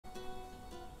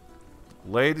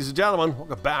Ladies and gentlemen,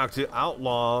 welcome back to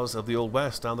Outlaws of the Old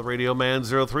West on the Radio Man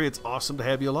 03. It's awesome to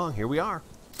have you along. Here we are.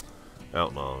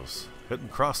 Outlaws. Heading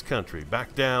cross country.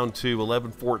 Back down to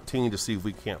 1114 to see if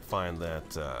we can't find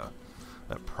that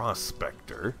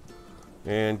Prospector.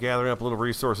 And gathering up a little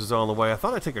resources on the way. I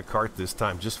thought I'd take a cart this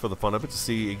time just for the fun of it to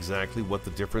see exactly what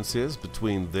the difference is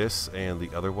between this and the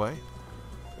other way.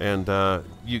 And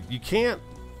you can't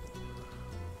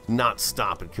not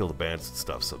stop and kill the bandits and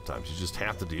stuff sometimes. You just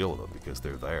have to deal with them because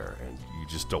they're there and you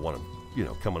just don't want them, you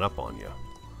know, coming up on you.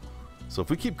 So if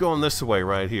we keep going this way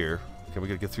right here, can we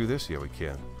get through this? Yeah, we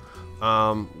can.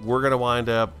 We're going to wind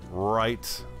up right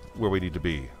where we need to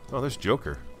be. Oh, there's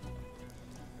Joker.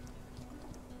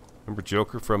 Remember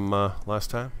Joker from last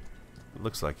time? It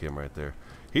looks like him right there.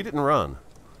 He didn't run.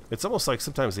 It's almost like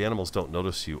sometimes the animals don't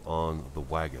notice you on the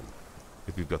wagon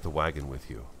if you've got the wagon with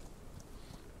you.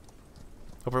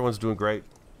 Hope everyone's doing great.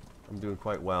 I'm doing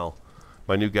quite well.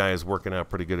 My new guy is working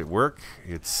out pretty good at work.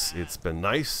 It's been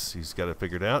nice. He's got it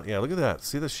figured out. Yeah, look at that.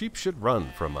 See, the sheep should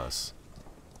run from us.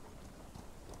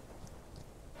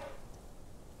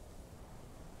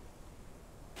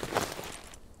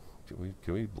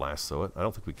 Can we lasso it? I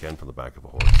don't think we can from the back of a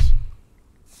horse.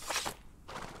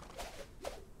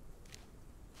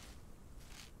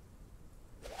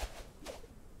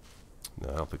 No,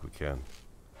 I don't think we can.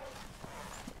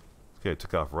 Okay, it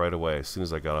took off right away as soon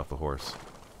as I got off the horse.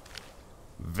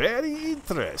 Very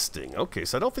interesting. Okay,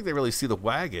 so I don't think they really see the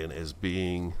wagon as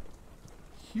being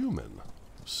human.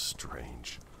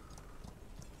 Strange.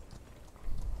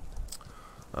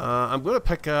 I'm going to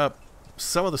pick up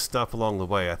some of the stuff along the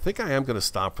way. I think I am going to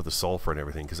stop for the sulfur and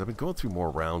everything because I've been going through more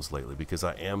rounds lately because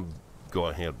I am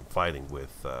going ahead and fighting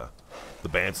with the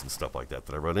bands and stuff like that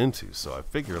I run into. So I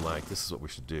figure, like, this is what we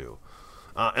should do.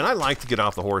 And I like to get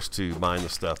off the horse to mine the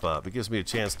stuff up. It gives me a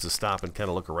chance to stop and kind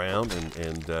of look around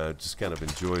and just kind of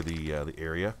enjoy the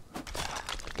area.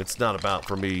 It's not about,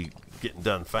 for me, getting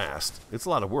done fast. It's a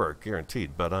lot of work,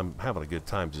 guaranteed, but I'm having a good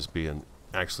time just being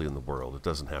actually in the world. It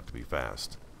doesn't have to be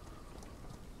fast.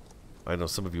 I know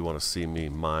some of you want to see me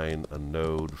mine a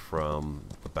node from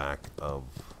the back of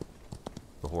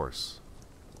the horse.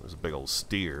 There's a big old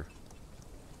steer.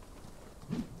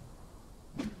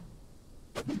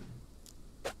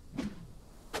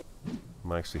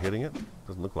 Am I actually hitting it?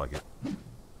 Doesn't look like it.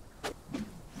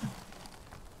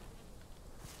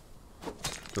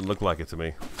 Doesn't look like it to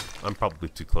me. I'm probably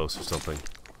too close or something.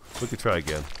 We could try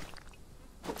again.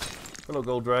 Hello,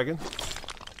 Gold Dragon.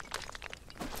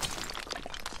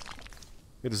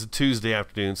 It is a Tuesday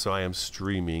afternoon, so I am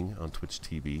streaming on Twitch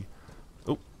TV.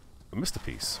 Oh, I missed a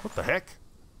piece. What the heck?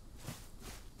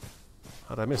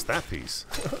 How'd I miss that piece?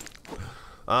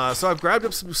 So I've grabbed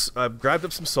up some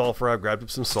sulfur. I've grabbed up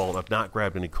some salt. I've not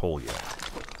grabbed any coal yet.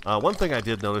 One thing I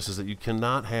did notice is that you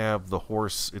cannot have the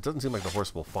horse. It doesn't seem like the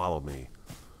horse will follow me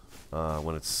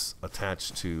when it's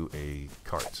attached to a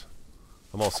cart.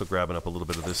 I'm also grabbing up a little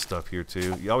bit of this stuff here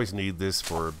too. You always need this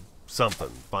for something,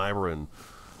 fiber and,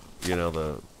 you know,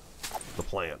 the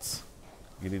plants.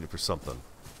 You need it for something.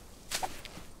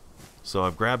 So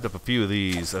I've grabbed up a few of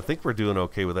these. I think we're doing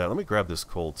okay with that. Let me grab this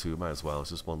coal too. Might as well.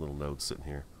 It's just one little node sitting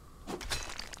here.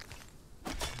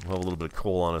 We'll have a little bit of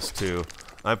coal on us too.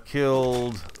 I've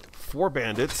killed 4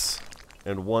 bandits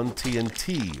and 1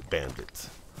 TNT bandit.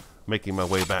 Making my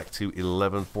way back to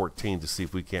 1114 to see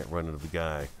if we can't run into the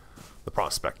guy, the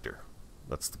Prospector.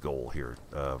 That's the goal here.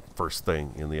 First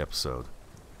thing in the episode.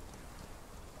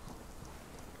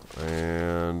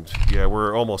 And yeah,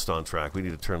 we're almost on track. We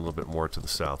need to turn a little bit more to the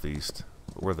southeast.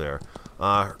 But we're there.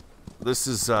 This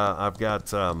is I've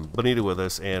got Bonita with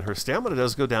us, and her stamina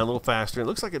does go down a little faster. It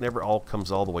looks like it never all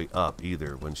comes all the way up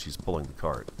either when she's pulling the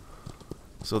cart.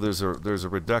 So there's a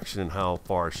reduction in how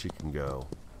far she can go,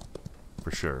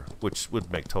 for sure, which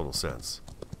would make total sense.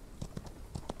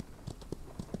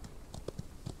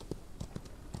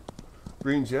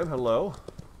 Green Gem, hello.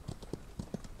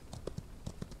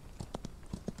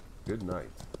 Good night.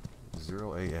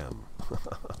 0 a.m.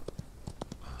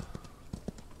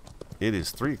 It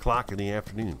is 3 o'clock in the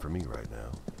afternoon for me right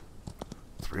now.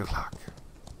 3 o'clock.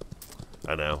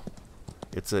 I know.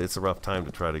 It's a rough time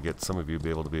to try to get some of you to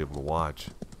be able to watch.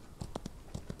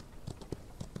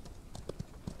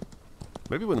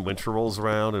 Maybe when winter rolls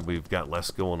around and we've got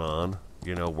less going on,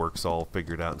 you know, work's all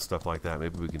figured out and stuff like that,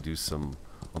 maybe we can do some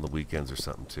on the weekends or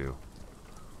something too.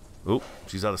 Oh,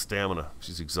 she's out of stamina.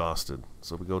 She's exhausted.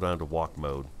 So we go down to walk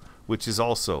mode, which is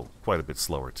also quite a bit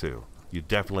slower too. You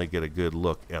definitely get a good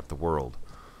look at the world.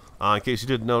 In case you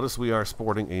didn't notice, we are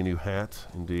sporting a new hat,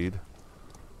 indeed.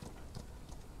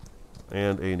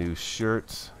 And a new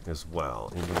shirt as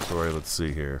well. Inventory, let's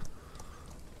see here.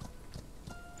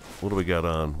 What do we got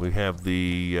on? We have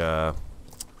the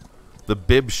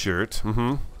bib shirt,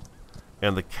 and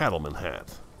the cattleman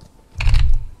hat.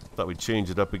 Thought we'd change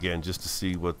it up again just to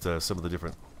see what some of the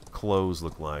different clothes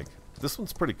look like. This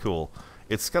one's pretty cool.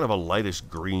 It's kind of a lightish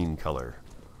green color.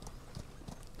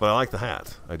 But I like the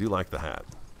hat. I do like the hat.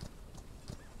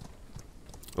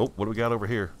 Oh, what do we got over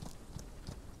here?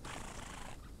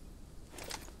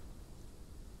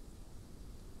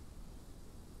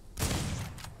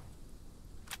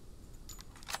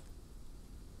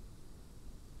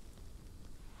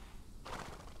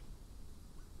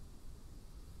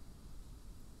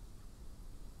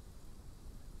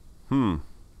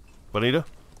 Bonita,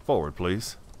 forward,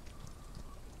 please.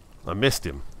 I missed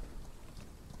him.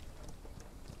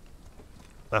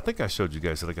 I think I showed you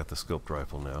guys that I got the scoped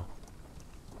rifle now.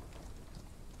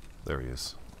 There he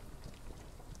is.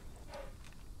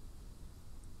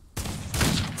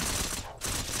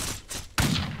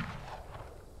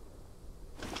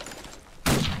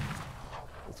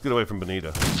 Let's get away from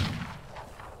Bonita.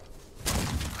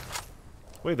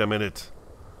 Wait a minute.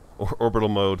 Orbital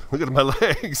mode. Look at my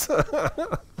legs.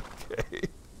 Okay.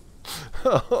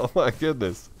 Oh my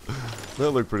goodness.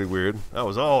 That looked pretty weird. I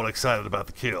was all excited about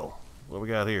the kill. What do we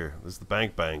got here? This is the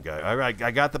bank bag guy. All right,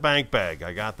 I got the bank bag.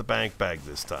 I got the bank bag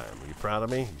this time. Are you proud of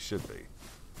me? You should be.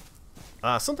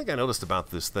 Something I noticed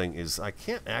about this thing is I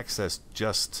can't access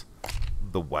just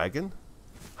the wagon.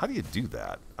 How do you do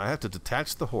that? I have to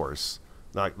detach the horse.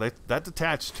 Now, that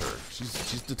detached her.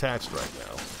 She's detached right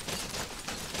now.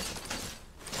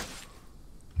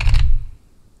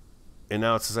 And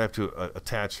now it says I have to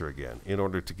attach her again in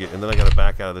order to get, and then I got to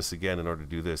back out of this again in order to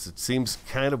do this. It seems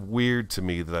kind of weird to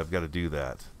me that I've got to do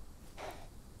that.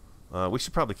 We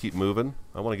should probably keep moving.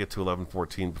 I want to get to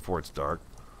 11:14 before it's dark.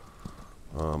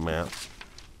 Map.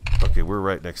 Okay, we're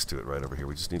right next to it, right over here.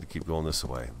 We just need to keep going this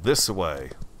way. This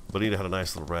way. Bonita had a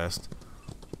nice little rest.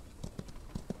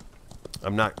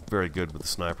 I'm not very good with the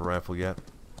sniper rifle yet.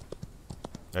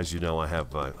 As you know, I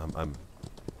have. I'm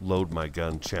load my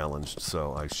gun challenged,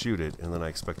 so I shoot it and then I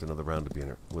expect another round to be in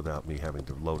it without me having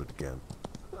to load it again.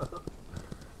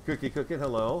 Cookie,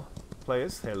 hello.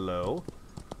 Players, hello.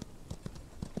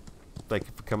 Thank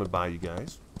you for coming by, you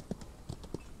guys.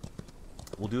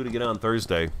 We'll do it again on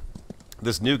Thursday.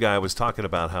 This new guy was talking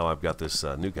about how I've got this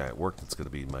new guy at work that's going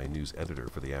to be my news editor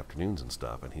for the afternoons and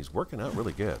stuff, and he's working out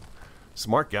really good.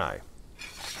 Smart guy.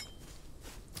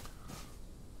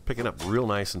 Picking up real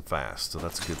nice and fast, so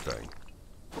that's a good thing.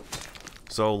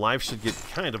 So life should get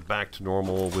kind of back to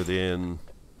normal by the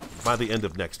end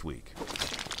of next week.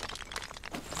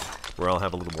 Where I'll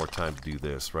have a little more time to do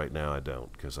this. Right now I don't,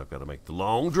 because I've got to make the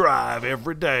long drive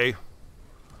every day.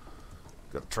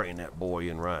 Got to train that boy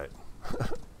in right.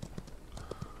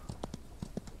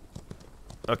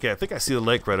 Okay, I think I see the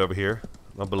lake right over here.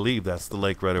 I believe that's the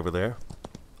lake right over there.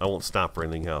 I won't stop for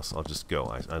anything else. I'll just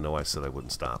go. I know I said I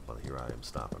wouldn't stop, but here I am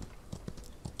stopping.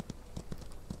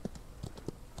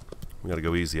 We gotta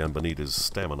go easy on Bonita's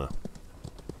stamina.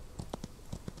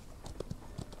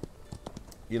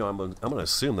 You know, I'm gonna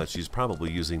assume that she's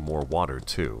probably using more water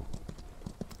too.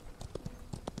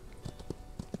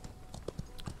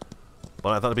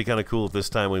 But I thought it'd be kind of cool if this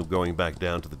time we were going back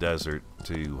down to the desert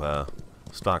to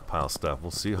stockpile stuff.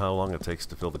 We'll see how long it takes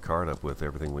to fill the cart up with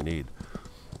everything we need.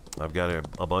 I've got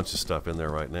a bunch of stuff in there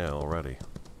right now already.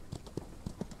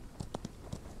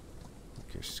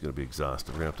 Okay, she's gonna be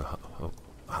exhausted. We're gonna have to. Oh,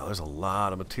 wow, there's a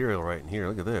lot of material right in here.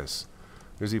 Look at this.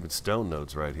 There's even stone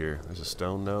nodes right here. There's a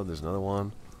stone node. There's another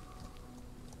one.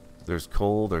 There's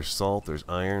coal. There's salt. There's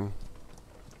iron.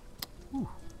 Ooh,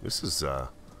 this is a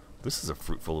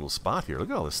fruitful little spot here. Look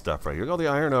at all this stuff right here. Look at all the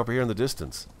iron over here in the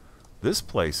distance. This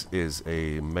place is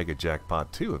a mega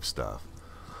jackpot too of stuff.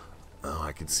 Oh,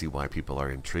 I can see why people are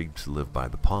intrigued to live by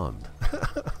the pond.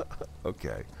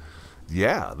 Okay.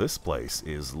 Yeah, this place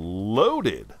is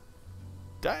loaded.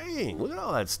 Dang, look at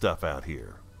all that stuff out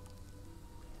here.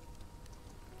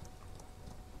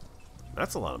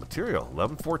 That's a lot of material.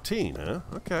 11:14, huh?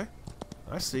 Okay.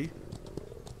 I see.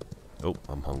 Oh,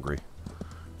 I'm hungry.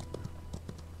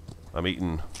 I'm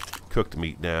eating cooked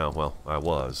meat now. Well, I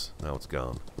was. Now it's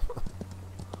gone.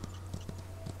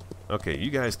 Okay,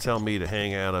 you guys tell me to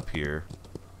hang out up here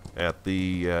at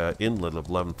the inlet of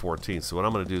 11:14. So what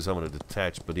I'm going to do is I'm going to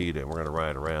detach Bonita, and we're going to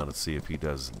ride around and see if he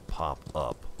doesn't pop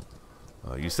up.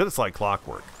 You said it's like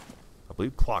clockwork. I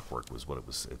believe clockwork was what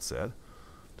it said.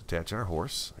 Detach our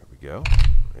horse. There we go.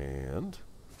 And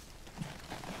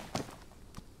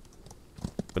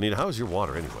Bonita, how's your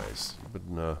water anyways? You've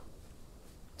been,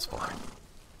 it's fine.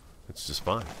 It's just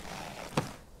fine.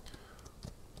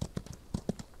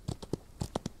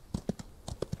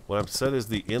 What I've said is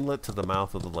the inlet to the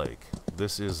mouth of the lake.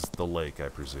 This is the lake, I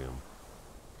presume.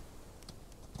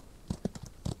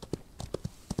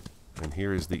 And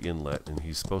here is the inlet, and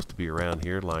he's supposed to be around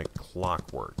here like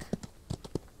clockwork.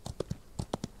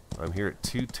 I'm here at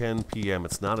 2:10 p.m.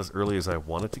 It's not as early as I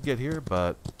wanted to get here,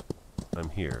 but I'm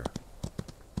here.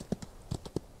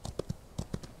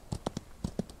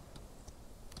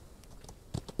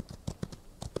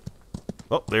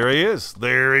 Oh, there he is.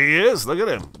 There he is. Look at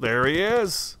him. There he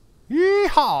is.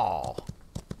 Yee-haw.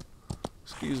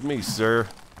 Excuse me, sir.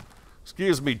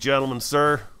 Excuse me, gentlemen,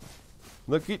 sir.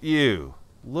 Look at you.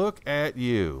 Look at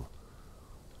you.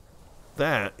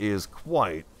 That is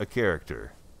quite a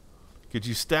character. Could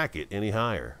you stack it any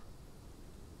higher?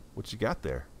 What you got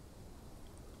there?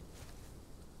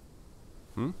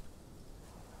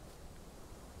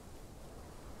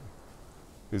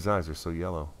 His eyes are so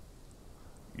yellow.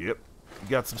 Yep. You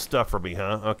got some stuff for me,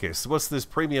 huh? Okay, so what's this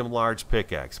premium large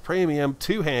pickaxe? Premium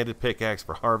two-handed pickaxe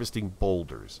for harvesting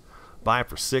boulders. Buy it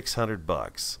for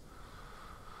 $600.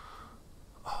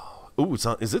 Ooh,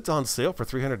 is it on sale for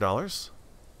 $300?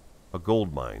 A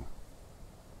gold mine.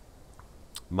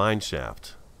 Mine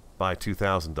shaft. Buy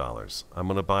 $2,000. I'm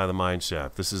gonna buy the mine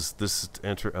shaft. This is to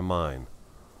enter a mine.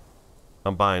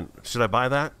 I'm buying. Should I buy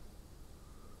that?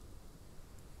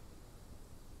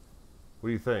 What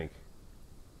do you think?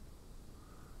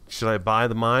 Should I buy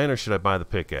the mine or should I buy the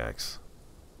pickaxe?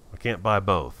 I can't buy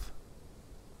both.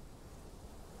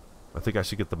 I think I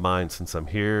should get the mine since I'm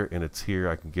here and it's here.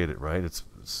 I can get it, right? It's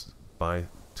buy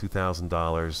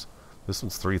 $2,000. This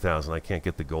one's $3,000. I can't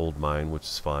get the gold mine, which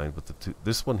is fine. But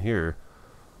this one here,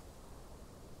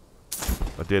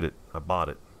 I did it. I bought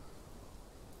it.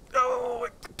 Oh,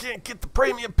 I can't get the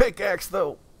premium pickaxe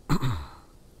though.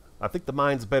 I think the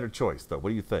mine's a better choice though.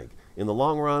 What do you think? In the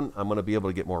long run, I'm going to be able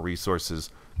to get more resources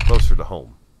closer to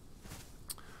home.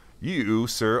 You,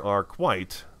 sir, are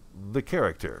quite the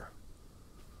character.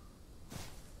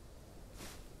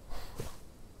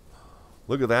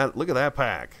 Look at that. Look at that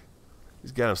pack.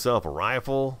 He's got himself a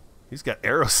rifle. He's got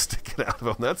arrows sticking out of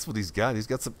him. That's what he's got. He's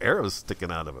got some arrows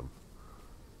sticking out of him.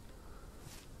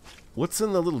 What's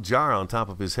in the little jar on top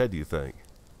of his head, do you think?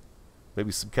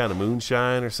 Maybe some kind of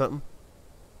moonshine or something?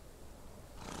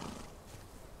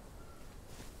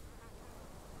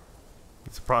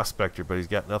 It's a prospector, but he's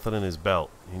got nothing in his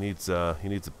belt. He's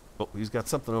got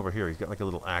something over here. He's got like a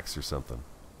little axe or something.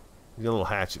 He's got a little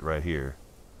hatchet right here.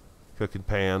 Cooking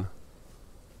pan.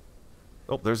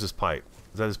 Oh, there's his pipe.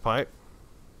 Is that his pipe?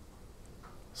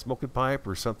 Smoking pipe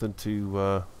or something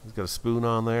to, he's got a spoon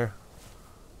on there.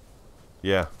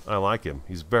 Yeah, I like him.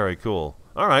 He's very cool.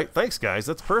 All right, thanks, guys.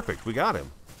 That's perfect. We got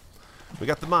him. We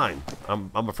got the mine. I'm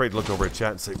afraid to look over at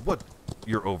chat and say, what?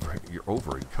 You're over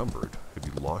encumbered. Have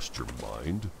you lost your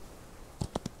mind?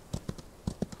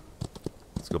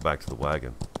 Let's go back to the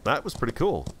wagon. That was pretty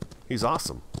cool. He's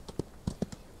awesome.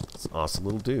 It's an awesome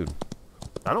little dude.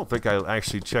 I don't think I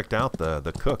actually checked out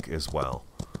the cook as well.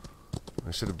 I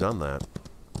should have done that.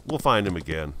 We'll find him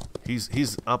again.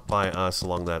 He's up by us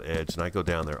along that edge, and I go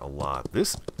down there a lot.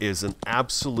 This is an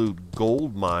absolute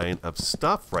gold mine of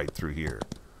stuff right through here.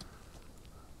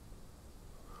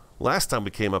 Last time we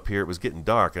came up here, it was getting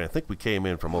dark, and I think we came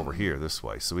in from over here this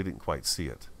way, so we didn't quite see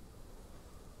it.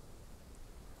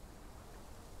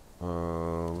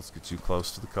 Let's get you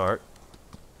close to the cart.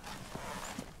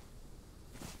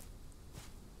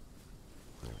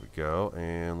 There we go,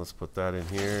 and let's put that in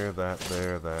here, that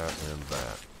there, that, and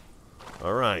that.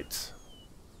 All right.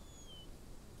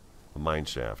 The mine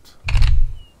shaft.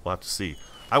 We'll have to see.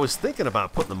 I was thinking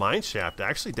about putting the mine shaft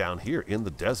actually down here in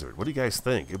the desert. What do you guys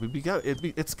think?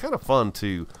 It's kind of fun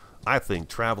to, I think,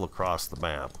 travel across the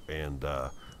map and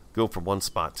go from one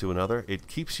spot to another. It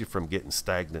keeps you from getting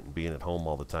stagnant and being at home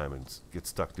all the time and get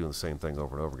stuck doing the same thing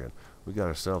over and over again. We got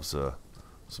ourselves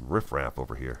some riffraff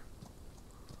over here.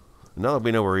 And now that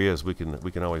we know where he is, we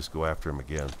can always go after him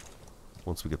again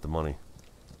once we get the money.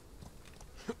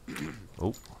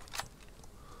 Oh.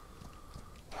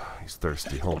 He's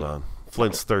thirsty. Hold on.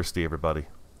 Flint's thirsty, everybody.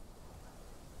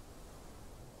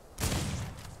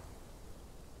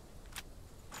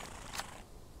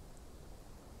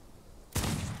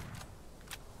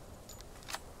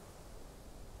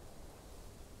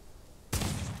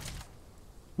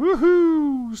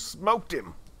 Woohoo! Smoked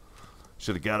him.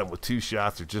 Should have got him with 2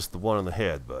 shots or just the one in the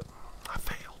head, but I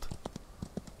failed.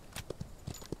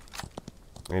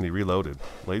 And he reloaded.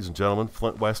 Ladies and gentlemen,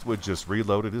 Flint Westwood just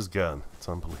reloaded his gun. It's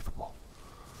unbelievable.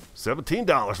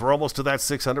 $17. We're almost to that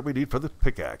 $600 we need for the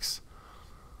pickaxe.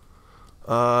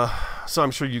 So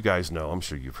I'm sure you guys know. I'm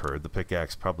sure you've heard. The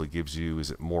pickaxe probably gives you, is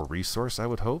it more resource, I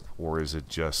would hope? Or is it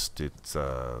just, it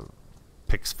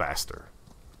picks faster?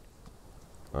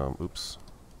 Oops.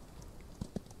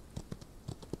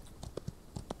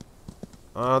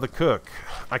 The cook.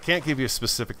 I can't give you a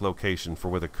specific location for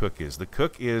where the cook is. The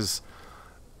cook is...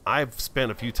 I've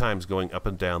spent a few times going up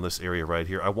and down this area right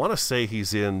here. I want to say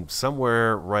he's in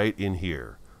somewhere right in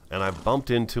here. And I've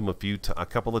bumped into him a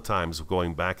couple of times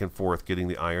going back and forth, getting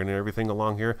the iron and everything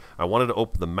along here. I wanted to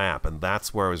open the map, and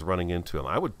that's where I was running into him.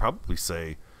 I would probably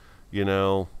say, you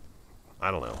know,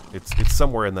 I don't know. It's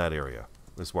somewhere in that area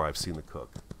is where I've seen the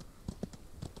cook.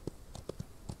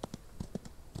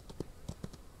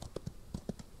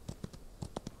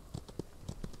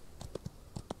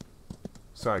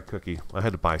 Sorry, Cookie. I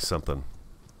had to buy something.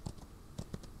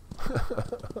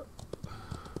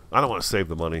 I don't want to save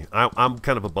the money. I'm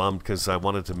kind of a bummed because I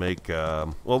wanted to make.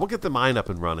 Well, we'll get the mine up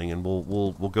and running, and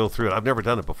we'll go through it. I've never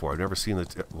done it before. I've never seen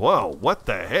it. Whoa! What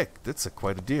the heck? That's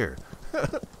quite a deer.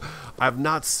 I've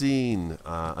not seen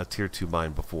a tier 2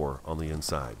 mine before on the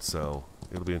inside, so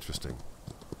it'll be interesting.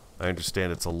 I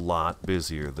understand it's a lot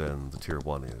busier than the tier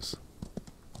 1 is,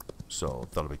 so I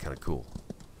thought it'd be kind of cool.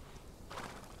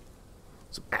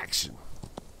 Some action,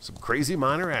 some crazy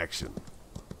miner action.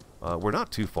 We're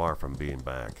not too far from being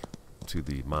back to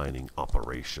the mining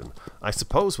operation. I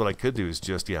suppose what I could do is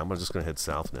just, yeah, I'm just going to head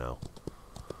south now.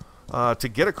 To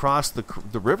get across the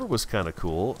river was kind of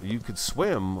cool. You could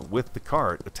swim with the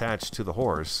cart attached to the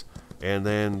horse, and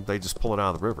then they just pull it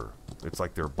out of the river. It's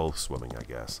like they're both swimming, I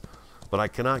guess. But I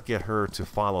cannot get her to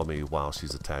follow me while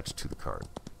she's attached to the cart.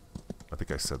 I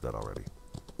think I said that already.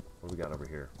 What do we got over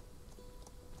here?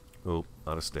 Oh,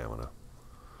 out of stamina.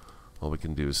 All we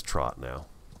can do is trot now.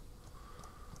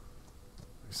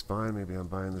 It's fine. Maybe I'm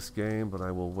buying this game, but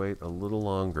I will wait a little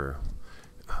longer.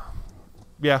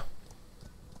 Yeah.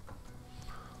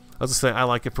 As I say, I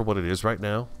like it for what it is right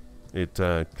now. It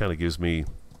kind of gives me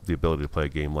the ability to play a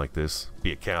game like this,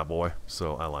 be a cowboy,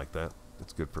 so I like that.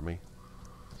 It's good for me.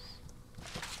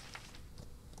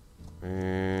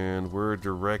 And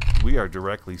we are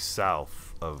directly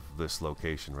south of this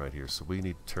location right here, so we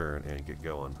need to turn and get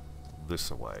going this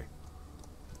way.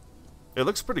 It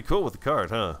looks pretty cool with the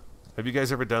cart, huh? Have you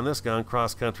guys ever done this? Gone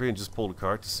cross country and just pulled a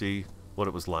cart to see what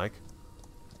it was like?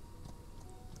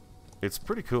 It's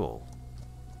pretty cool.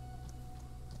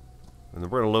 And then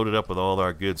we're going to load it up with all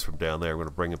our goods from down there. We're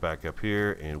going to bring it back up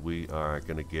here, and we are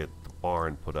going to get the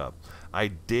barn put up. I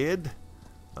did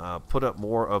put up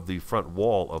more of the front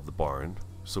wall of the barn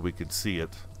so we could see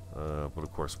it. But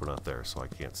of course we're not there, so I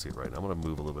can't see it right now. I'm going to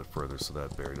move a little bit further so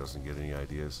that Barry doesn't get any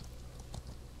ideas.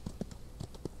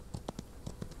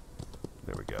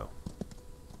 There we go.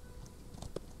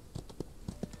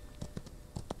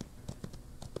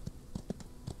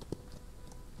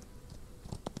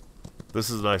 This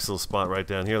is a nice little spot right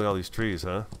down here. Look at all these trees,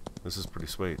 huh? This is pretty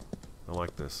sweet. I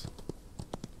like this.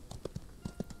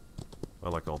 I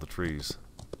like all the trees.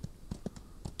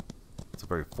 It's a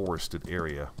very forested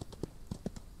area.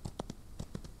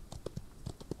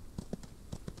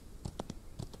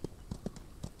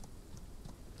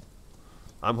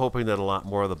 I'm hoping that a lot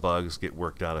more of the bugs get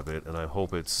worked out of it, and I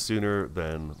hope it's sooner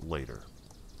than later.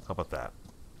 How about that?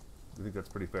 You think that's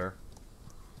pretty fair?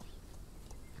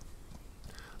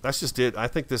 That's just it. I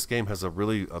think this game has a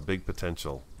big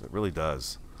potential. It really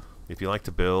does. If you like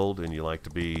to build and you like to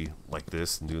be like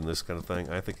this and doing this kind of thing,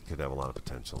 I think it could have a lot of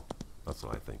potential. That's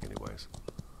what I think anyways.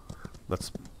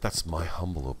 That's my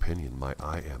humble opinion, my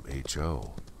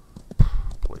IMHO.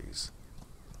 Please.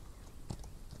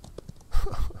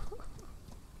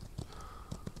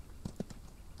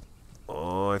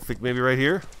 Oh, I think maybe right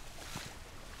here.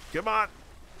 Come on.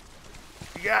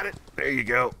 You got it. There you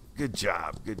go. Good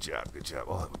job. Good job. Good job.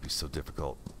 Oh, that would be so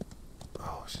difficult.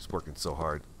 Oh, she's working so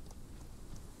hard.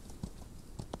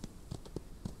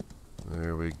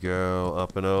 There we go.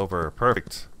 Up and over.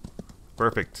 Perfect.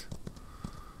 Perfect.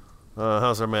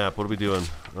 How's our map? What are we doing?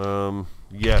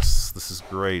 Yes, this is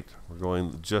great. We're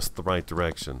going just the right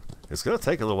direction. It's going to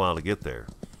take a little while to get there.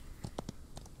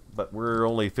 But we're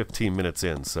only 15 minutes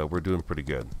in, so we're doing pretty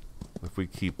good. If we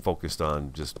keep focused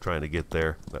on just trying to get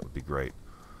there, that would be great.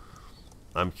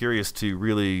 I'm curious to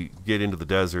really get into the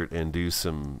desert and do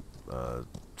some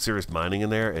serious mining in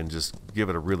there and just give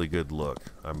it a really good look.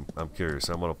 I'm curious.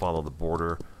 I want to follow the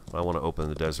border. I want to open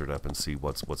the desert up and see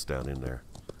what's down in there.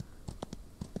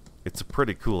 It's a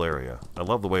pretty cool area. I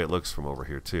love the way it looks from over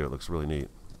here too. It looks really neat.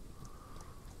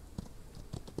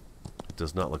 It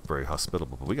does not look very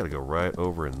hospitable, but we got to go right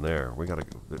over in there. We got to.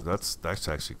 That's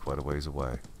actually quite a ways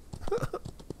away.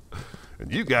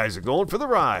 And you guys are going for the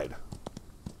ride.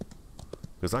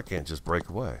 Because I can't just break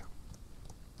away.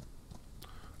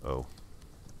 Oh.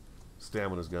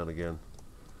 Stamina's gone again.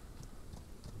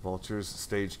 Vultures,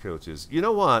 stagecoaches. You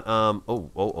know what?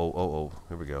 Oh.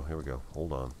 Here we go.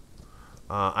 Hold on.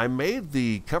 I made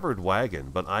the covered wagon,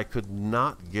 but I could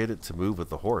not get it to move with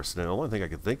the horse. And the only thing I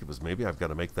could think of was maybe I've got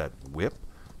to make that whip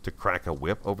to crack a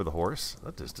whip over the horse.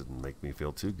 That just didn't make me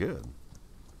feel too good.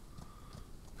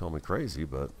 Call me crazy,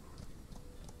 but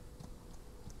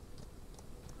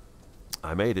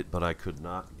I made it, but I could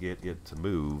not get it to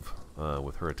move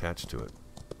with her attached to it.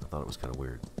 I thought it was kind of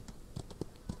weird.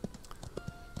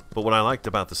 But what I liked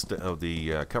about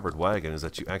the covered wagon is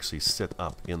that you actually sit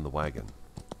up in the wagon.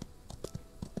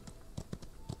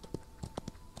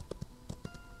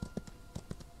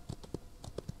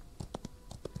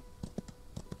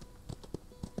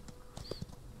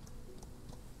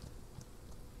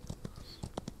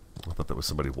 I thought that was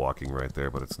somebody walking right there,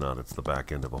 but it's not. It's the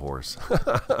back end of a horse. It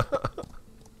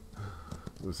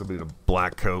was somebody in a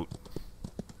black coat.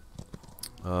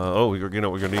 Oh, we're gonna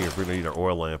need our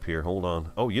oil lamp here. Hold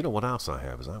on. Oh, you know what else I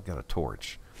have is I've got a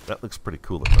torch. That looks pretty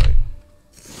cool at night.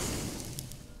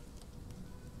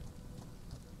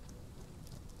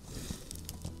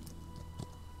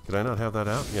 Could I not have that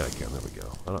out? Yeah, I can. There we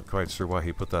go. I'm not quite sure why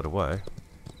he put that away.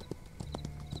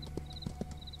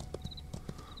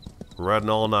 We're riding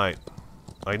all night.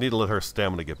 I need to let her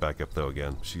stamina get back up though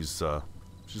again. She's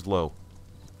low.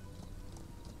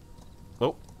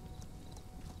 Oh.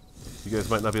 You guys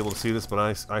might not be able to see this, but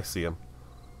I see him.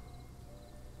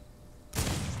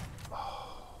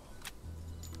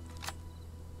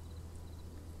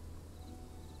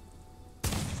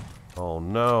 Oh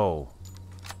no.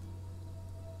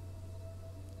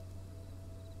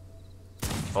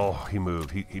 Oh, he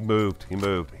moved. He moved. He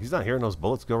moved. He's not hearing those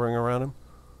bullets going around him.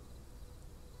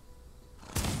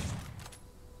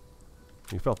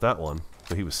 He felt that one,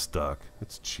 but he was stuck.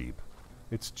 It's cheap.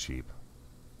 It's cheap.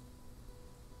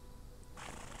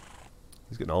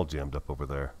 He's getting all jammed up over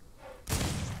there.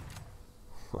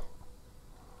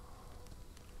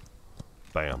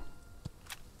 Bam.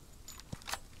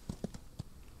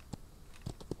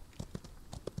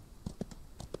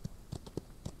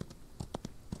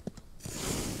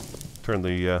 Turn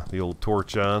the old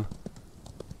torch on.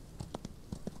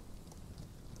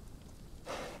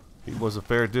 He was a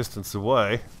fair distance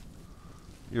away.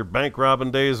 Your bank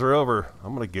robbing days are over.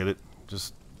 I'm gonna get it.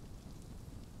 Just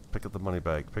pick up the money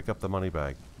bag. Pick up the money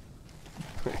bag.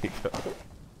 There you go.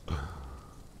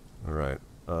 Alright.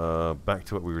 Back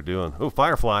to what we were doing. Oh,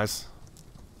 fireflies.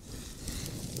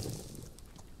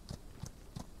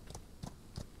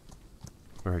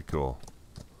 Very cool.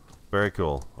 Very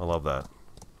cool. I love that.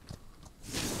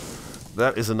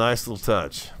 That is a nice little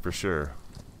touch, for sure.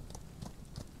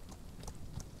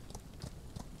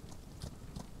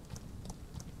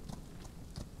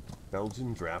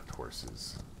 Belgian draft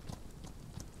horses.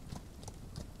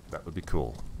 That would be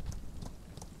cool.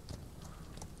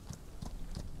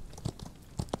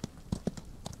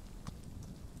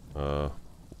 Oh,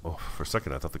 for a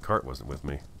second I thought the cart wasn't with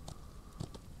me. It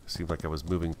seemed like I was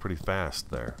moving pretty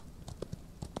fast there.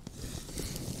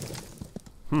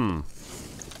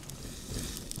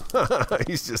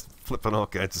 He's just flipping all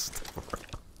kinds of stuff around.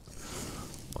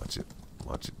 Watch it.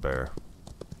 Watch it, bear.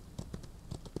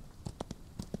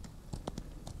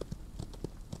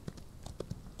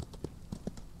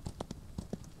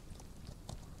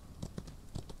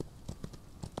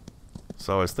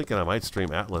 So I was thinking I might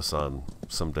stream Atlas on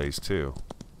some days too.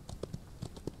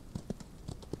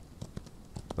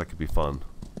 That could be fun.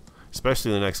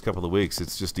 Especially in the next couple of weeks,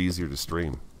 it's just easier to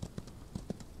stream.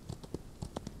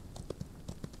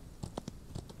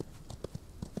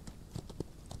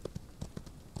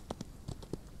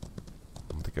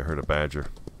 I think I heard a badger.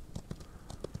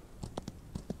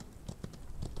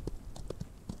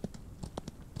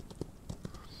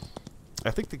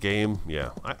 I think the game, yeah,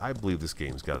 I believe this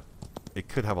game's got, it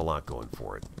could have a lot going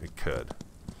for it. It could.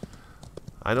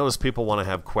 I notice people want to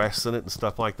have quests in it and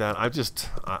stuff like that.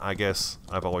 I guess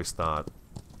I've always thought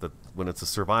that when it's a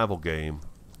survival game,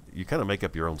 you kind of make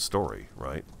up your own story,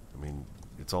 right? I mean,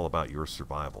 it's all about your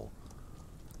survival.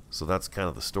 So that's kind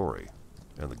of the story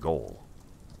and the goal.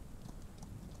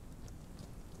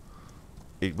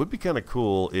 It would be kind of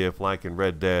cool if, like in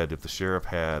Red Dead, if the sheriff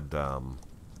had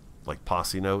like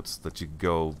posse notes that you could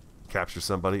go capture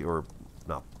somebody, or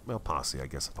not, well, posse, I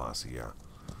guess a posse, yeah.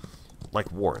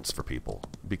 Like warrants for people.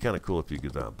 It'd be kind of cool if you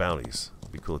could, bounties.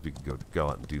 It'd be cool if you could go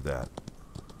out and do that.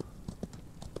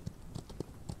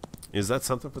 Is that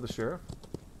something for the sheriff?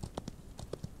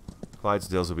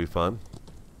 Clydesdales would be fun.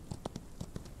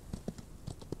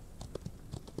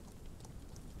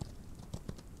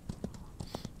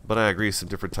 But I agree, some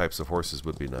different types of horses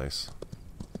would be nice.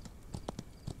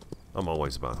 I'm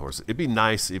always about horses. It'd be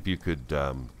nice if you could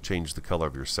change the color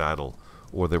of your saddle,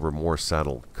 or there were more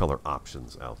saddle color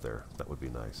options out there. That would be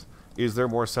nice. Is there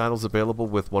more saddles available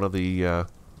with one of the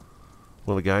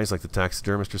guys, like the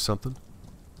taxidermist or something?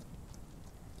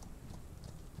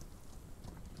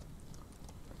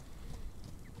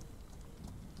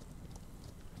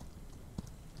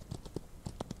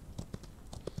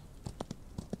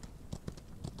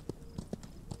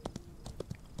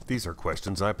 These are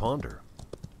questions I ponder.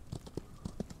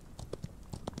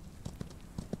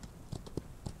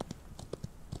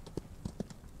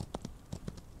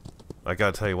 I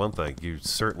gotta tell you one thing, you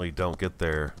certainly don't get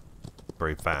there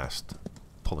very fast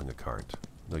pulling a cart.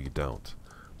 No, you don't.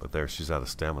 But there, she's out of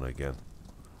stamina again.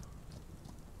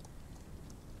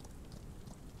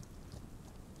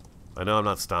 I know I'm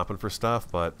not stopping for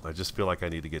stuff, but I just feel like I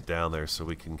need to get down there so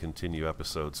we can continue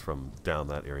episodes from down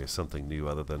that area, something new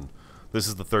other than... This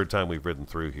is the third time we've ridden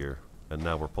through here, and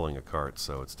now we're pulling a cart,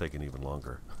 so it's taking even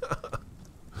longer.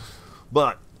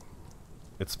 But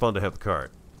it's fun to have the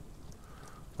cart.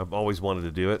 I've always wanted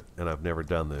to do it, and I've never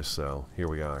done this, so here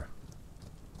we are.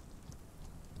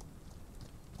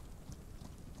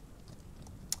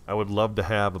 I would love to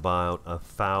have about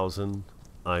 1,000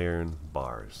 iron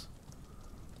bars.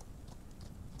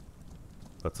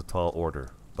 That's a tall order,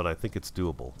 but I think it's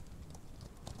doable.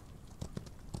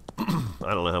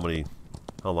 I don't know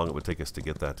how long it would take us to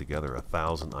get that together.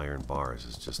 1,000 iron bars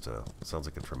is just sounds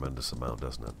like a tremendous amount,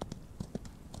 doesn't it?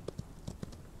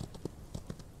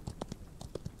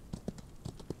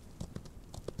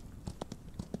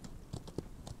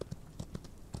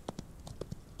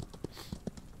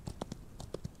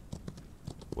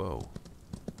 Whoa.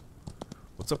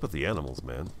 What's up with the animals,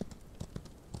 man?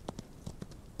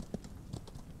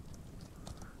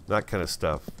 That kind of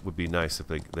stuff would be nice if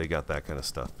they got that kind of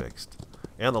stuff fixed.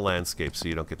 And the landscape so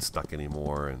you don't get stuck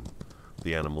anymore and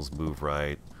the animals move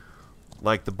right.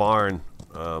 Like the barn,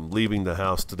 leaving the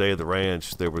house today, the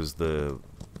ranch, there was the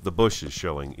bushes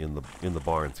showing in the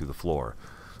barn through the floor.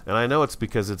 And I know it's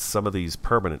because it's some of these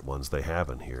permanent ones they have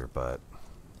in here, but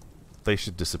they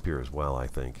should disappear as well, I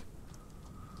think.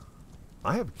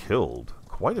 I have killed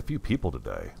quite a few people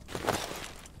today.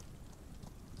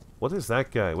 What is that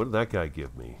guy? What did that guy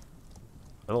give me?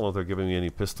 I don't know if they're giving me any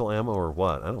pistol ammo or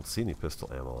what. I don't see any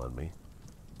pistol ammo on me.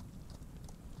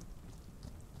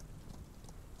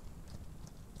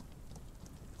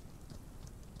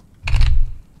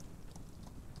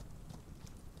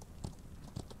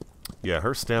 Yeah,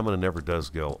 her stamina never does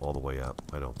go all the way up,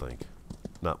 I don't think.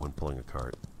 Not when pulling a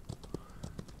cart.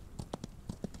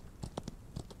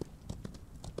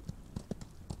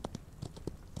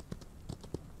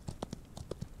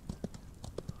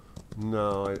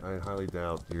 No, I highly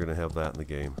doubt you're going to have that in the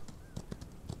game.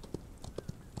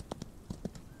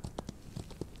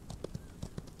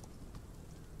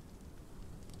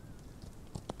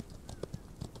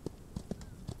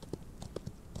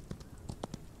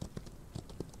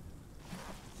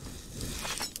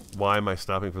 Why am I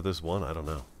stopping for this one? I don't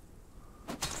know.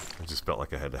 I just felt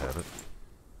like I had to have it.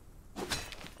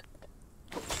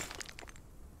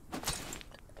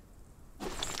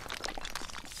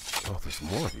 Oh, there's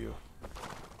more of you.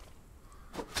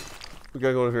 We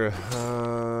gotta go over here.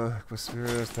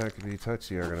 Aquaspheres, that could be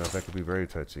touchy, Argonaut. That could be very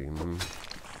touchy.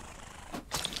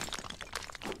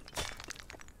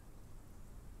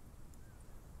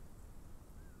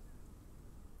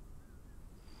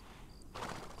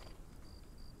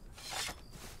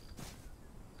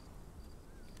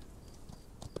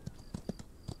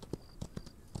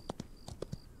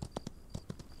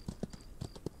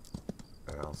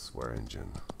 Elsewhere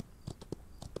engine.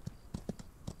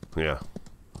 Yeah.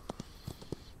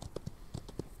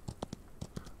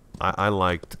 I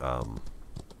liked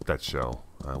that show.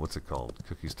 What's it called?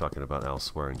 Cookie's talking about Al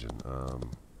Swearingen.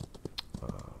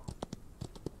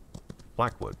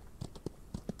 Blackwood.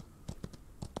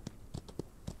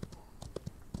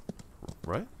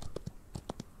 Right?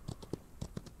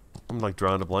 I'm like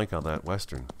drawing a blank on that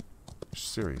Western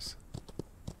series.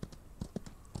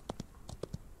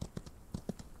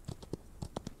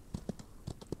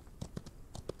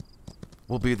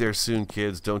 We'll be there soon,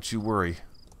 kids. Don't you worry.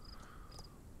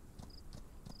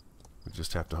 We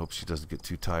just have to hope she doesn't get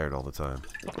too tired all the time.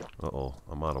 Uh-oh,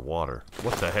 I'm out of water.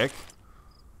 What the heck?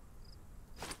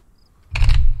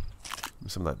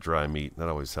 Some of that dry meat. That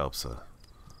always helps a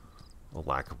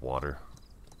lack of water.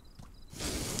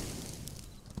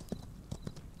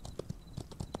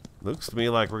 Looks to me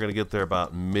like we're going to get there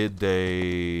about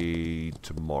midday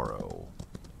tomorrow.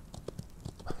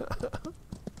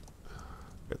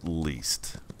 At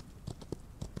least.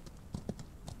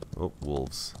 Oh,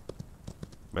 wolves.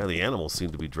 Man, the animals seem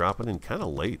to be dropping in kind of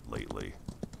late lately.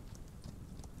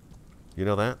 You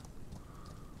know that?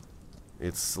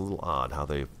 It's a little odd how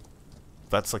they've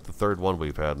That's like the third one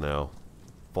we've had now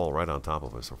fall right on top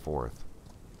of us, or fourth.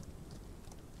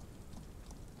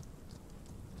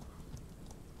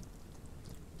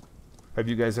 Have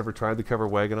you guys ever tried the cover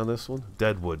wagon on this one?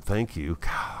 Deadwood, thank you.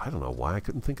 God, I don't know why I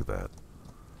couldn't think of that.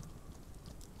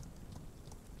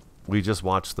 We just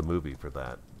watched the movie for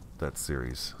that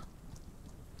series.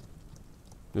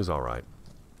 It was all right.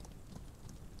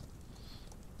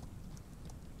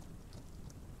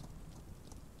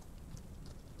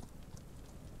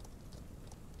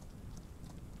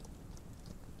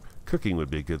 Cooking would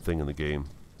be a good thing in the game,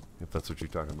 if that's what you're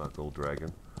talking about, Gold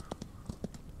Dragon.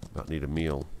 About need a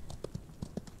meal.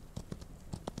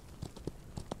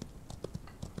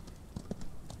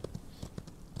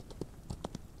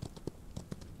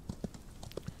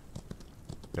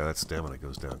 Yeah, that stamina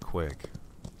goes down quick.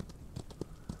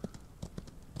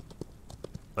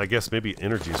 I guess maybe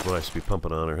energy is what I should be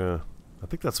pumping on her, huh? I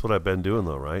think that's what I've been doing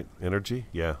though, right? Energy?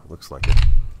 Yeah, looks like it.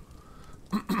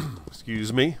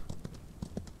 Excuse me.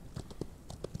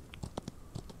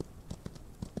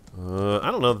 I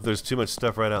don't know that there's too much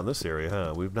stuff right out in this area,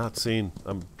 huh? We've not seen...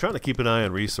 I'm trying to keep an eye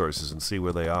on resources and see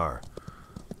where they are.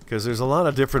 Because there's a lot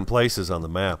of different places on the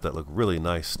map that look really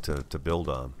nice to build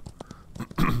on.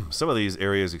 Some of these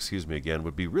areas, excuse me again,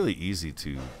 would be really easy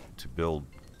to build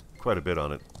quite a bit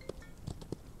on it.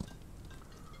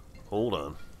 Hold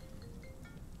on.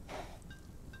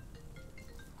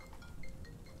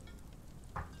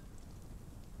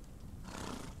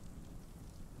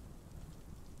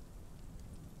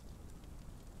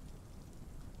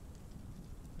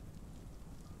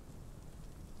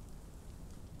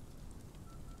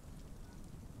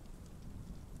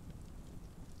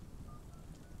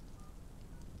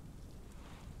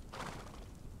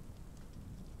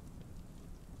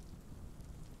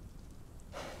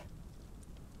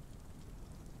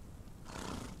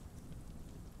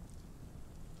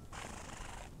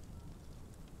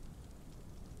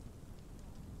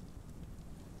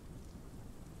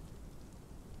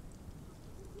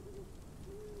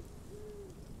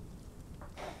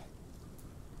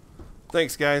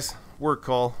 Thanks, guys. Work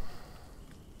call.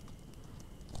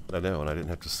 I know, and I didn't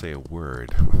have to say a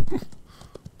word.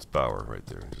 It's power right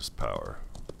there. Just power.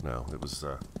 No, it was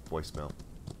voicemail.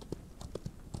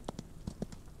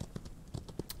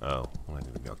 Oh, well, I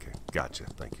didn't. Okay, gotcha.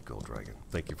 Thank you, Gold Dragon.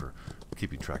 Thank you for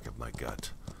keeping track of my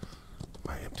gut.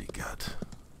 My empty gut.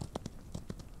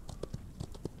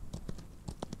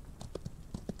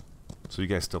 So you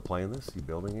guys still playing this? You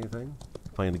building anything?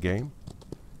 Playing the game?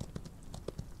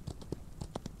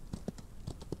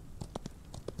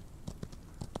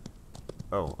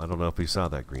 Oh, I don't know if you saw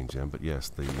that green gem, but yes,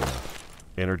 the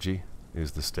energy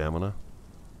is the stamina.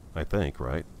 I think,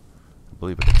 right? I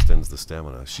believe it extends the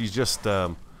stamina. She's just,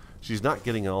 she's not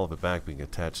getting all of it back being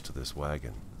attached to this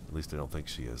wagon. At least I don't think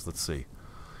she is. Let's see.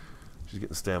 She's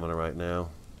getting stamina right now.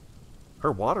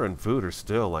 Her water and food are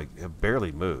still, like, have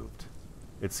barely moved.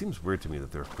 It seems weird to me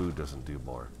that their food doesn't do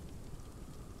more.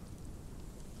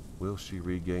 Will she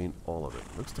regain all of it?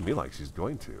 Looks to me like she's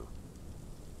going to.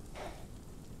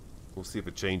 We'll see if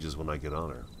it changes when I get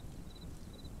on her.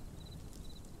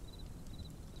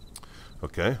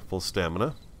 Okay, full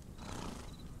stamina.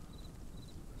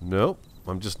 Nope,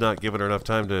 I'm just not giving her enough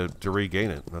time to regain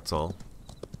it, that's all.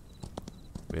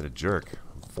 Made a jerk.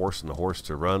 I'm forcing the horse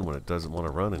to run when it doesn't want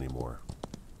to run anymore.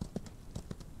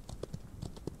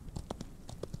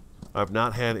 I've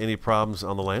not had any problems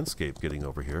on the landscape getting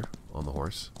over here on the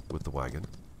horse with the wagon,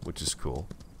 which is cool.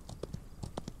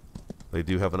 They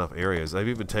do have enough areas. I've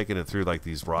even taken it through like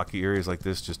these rocky areas like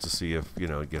this just to see if, you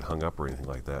know, it get hung up or anything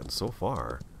like that. And so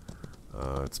far,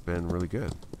 it's been really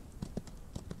good.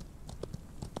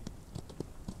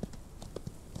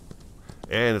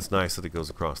 And it's nice that it goes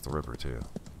across the river too.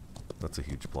 That's a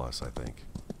huge plus, I think.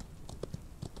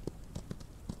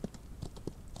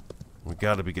 We've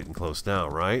got to be getting close now,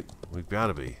 right? We've got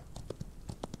to be.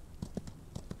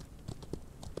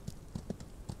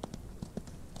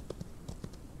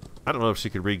 I don't know if she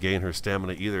could regain her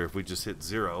stamina either if we just hit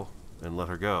 0 and let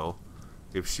her go.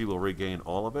 If she will regain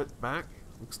all of it back,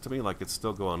 looks to me like it's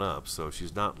still going up, so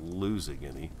she's not losing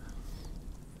any.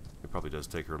 It probably does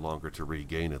take her longer to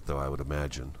regain it, though, I would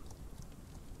imagine.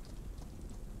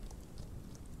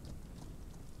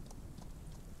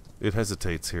 It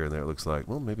hesitates here and there, it looks like.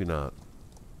 Well, maybe not.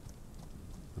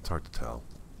 It's hard to tell.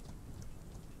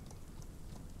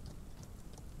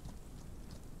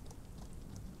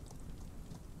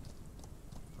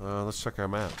 Let's check our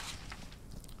map.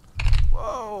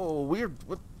 Whoa, weird.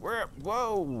 Where?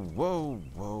 Whoa, whoa,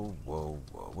 whoa, whoa,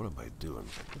 whoa. What am I doing?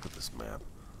 Look at this map.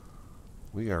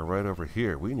 We are right over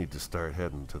here. We need to start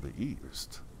heading to the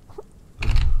east.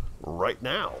 Right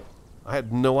now. I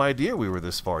had no idea we were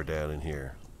this far down in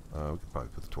here. We could probably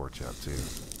put the torch out too.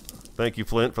 Thank you,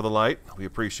 Flint, for the light. We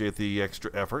appreciate the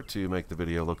extra effort to make the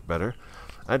video look better.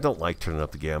 I don't like turning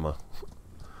up the gamma.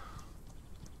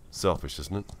 Selfish,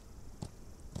 isn't it?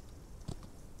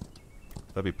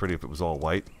 That'd be pretty if it was all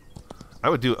white. I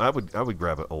would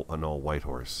grab an all white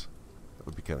horse. That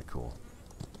would be kind of cool.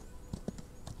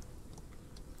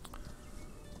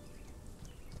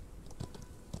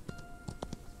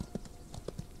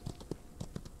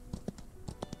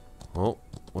 Well,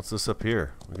 what's this up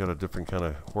here? We got a different kind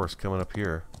of horse coming up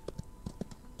here.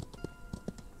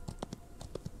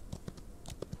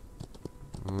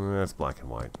 That's black and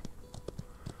white.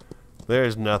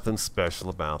 There's nothing special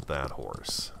about that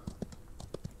horse.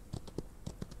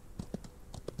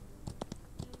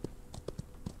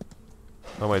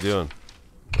 How am I doing?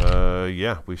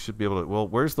 Yeah, we should be able to... Well,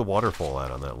 where's the waterfall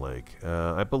at on that lake?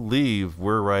 I believe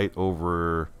we're right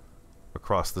over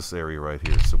across this area right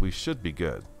here, so we should be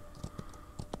good.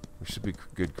 We should be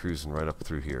good cruising right up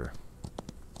through here.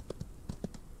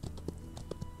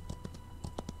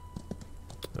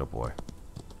 Oh boy.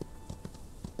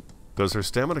 Does her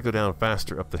stamina go down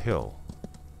faster up the hill?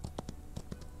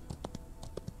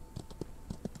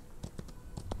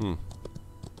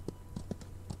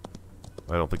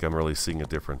 I don't think I'm really seeing a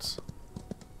difference.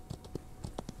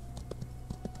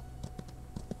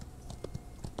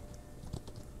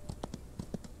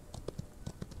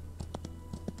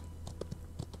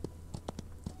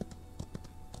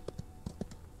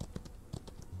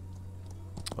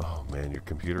 Oh man, your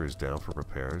computer is down for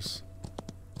repairs.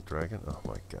 Dragon? Oh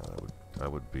my god, I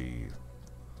would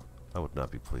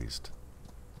not be pleased.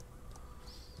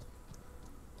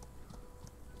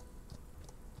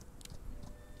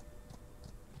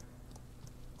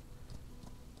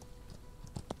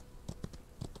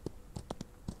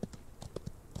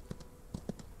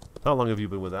 How long have you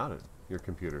been without it, your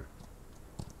computer?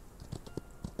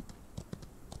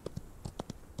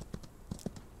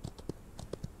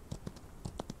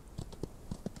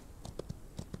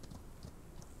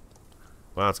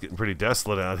 Wow, it's getting pretty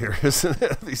desolate out here, isn't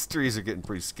it? These trees are getting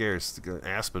pretty scarce.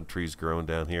 Aspen trees growing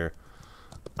down here.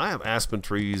 I have aspen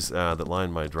trees that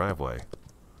line my driveway.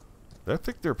 I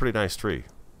think they're a pretty nice tree.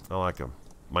 I like them.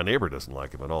 My neighbor doesn't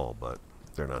like them at all, but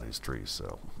they're not his trees,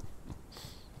 so...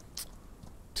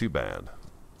 Too bad.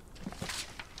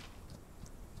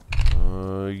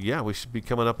 Yeah, we should be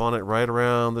coming up on it right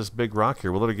around this big rock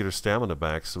here. We'll let her get her stamina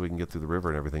back so we can get through the river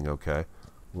and everything okay.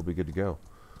 We'll be good to go.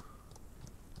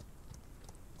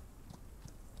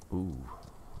 Ooh.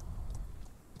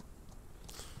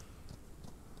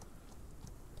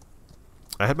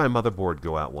 I had my motherboard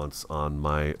go out once on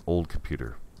my old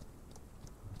computer.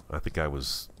 I think I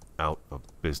was out of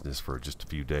business for just a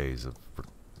few days of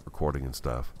recording and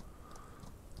stuff.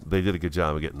 They did a good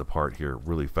job of getting the part here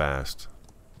really fast.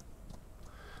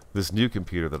 This new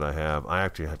computer that I have, I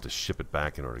actually have to ship it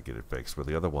back in order to get it fixed. Where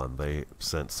the other one, they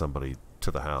sent somebody to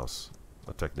the house,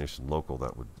 a technician local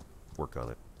that would work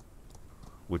on it.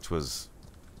 Which was,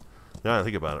 now that I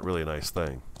think about it, really a nice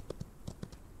thing.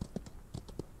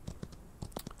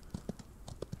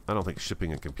 I don't think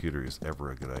shipping a computer is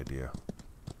ever a good idea.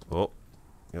 Oh,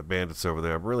 got bandits over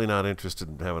there. I'm really not interested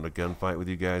in having a gunfight with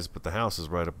you guys, but the house is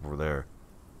right up over there.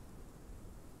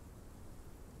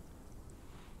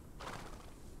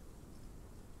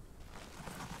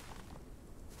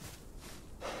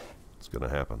 It's gonna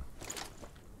happen.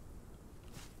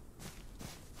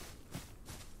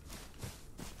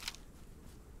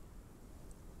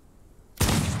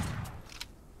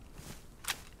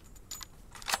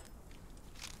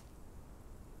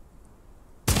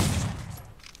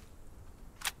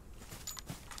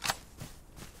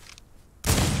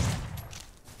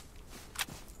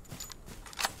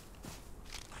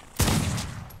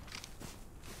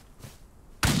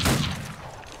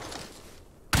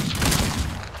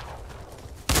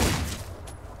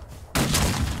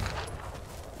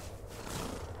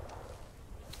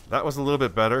 That was a little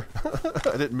bit better.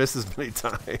 I didn't miss as many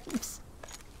times.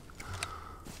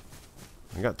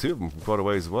 I got two of them from quite a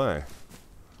ways away.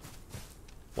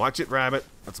 Watch it, rabbit.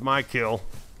 That's my kill.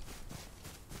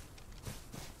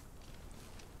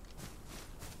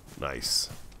 Nice.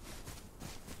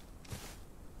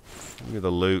 Give me the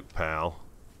loot, pal.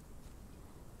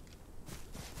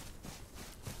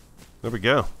 There we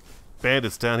go.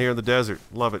 Bandits down here in the desert.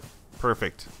 Love it.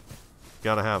 Perfect.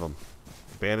 Gotta have them.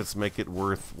 Bandits make it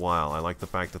worthwhile. I like the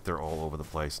fact that they're all over the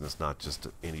place and it's not just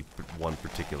any one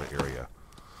particular area.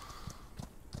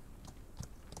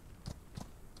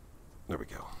 There we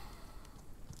go.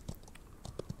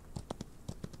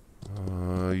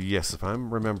 yes, if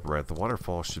I'm remembering right, the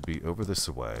waterfall should be over this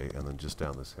way and then just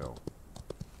down this hill.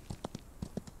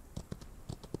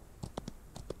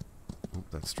 Oop,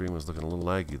 that stream was looking a little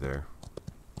laggy there.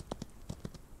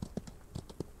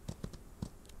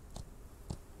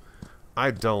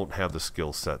 I don't have the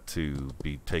skill set to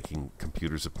be taking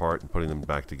computers apart and putting them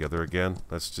back together again.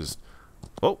 That's just...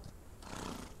 Oh!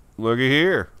 Looky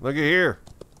here! Looky here!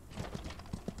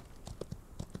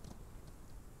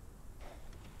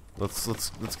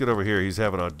 Let's get over here. He's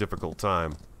having a difficult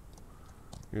time.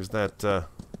 Here's that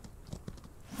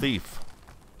thief.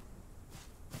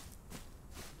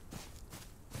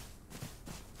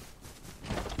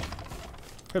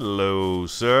 Hello,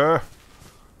 sir.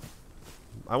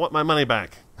 I want my money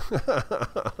back.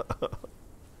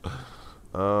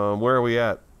 Where are we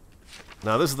at?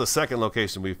 Now, this is the second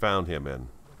location we found him in.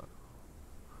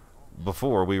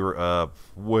 Before, we were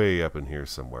way up in here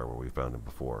somewhere where we found him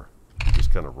before. He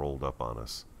just kind of rolled up on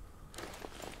us.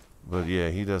 But yeah,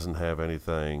 he doesn't have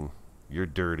anything. You're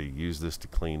dirty. Use this to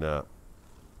clean up.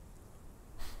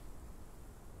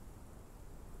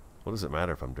 What does it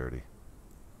matter if I'm dirty?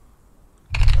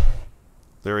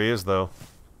 There he is, though.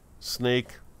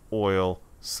 Snake oil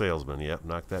salesman. Yep,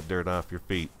 knock that dirt off your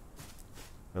feet.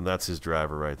 And that's his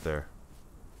driver right there.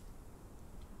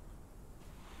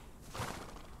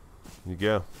 There you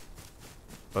go.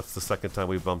 That's the second time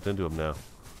we've bumped into him now.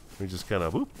 We just kind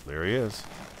of, whoop, there he is.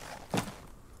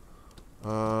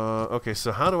 Okay,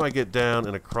 so how do I get down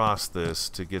and across this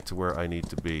to get to where I need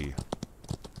to be?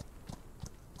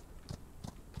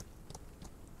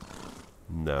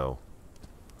 No.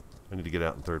 I need to get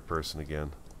out in third person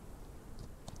again.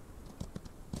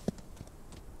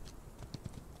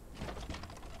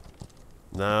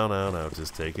 No,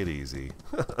 just take it easy.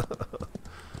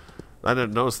 I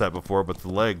didn't notice that before, but the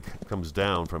leg comes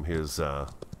down from his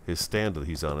stand that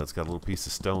he's on. It's got a little piece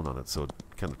of stone on it, so it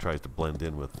kind of tries to blend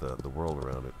in with the world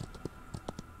around it.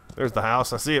 There's the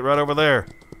house. I see it right over there.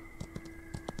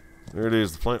 There it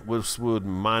is, the Flint Wolfswood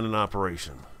mining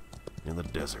operation in the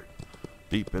desert,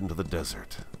 deep into the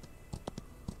desert.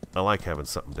 I like having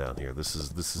something down here. This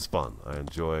is fun. I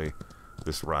enjoy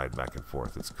this ride back and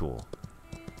forth. It's cool.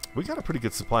 We got a pretty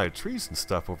good supply of trees and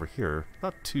stuff over here.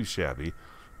 Not too shabby,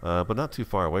 but not too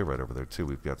far away right over there too.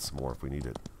 We've got some more if we need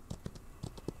it.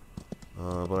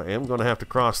 But I am going to have to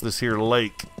cross this here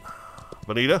lake.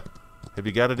 Bonita, have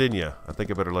you got it in you? I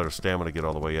think I better let her stamina get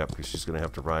all the way up because she's going to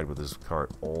have to ride with this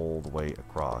cart all the way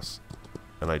across.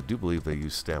 And I do believe they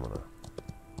use stamina.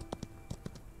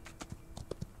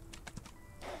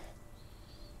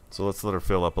 So let's let her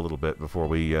fill up a little bit before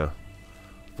we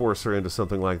force her into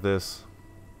something like this.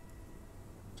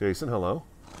 Jason, hello.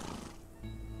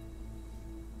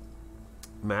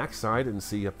 Max, sorry I didn't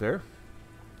see you up there.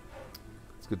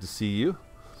 It's good to see you.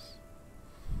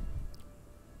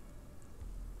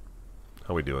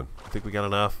 How we doing? I think we got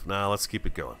enough. Nah, let's keep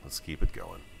it going. Let's keep it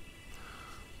going.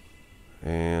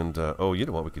 And, oh, you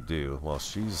know what we could do? While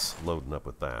she's loading up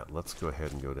with that, let's go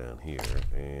ahead and go down here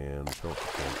and fill up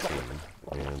the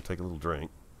canteen and take a little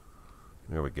drink.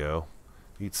 There we go.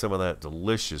 Eat some of that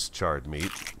delicious charred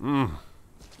meat. Mmm.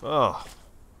 Oh.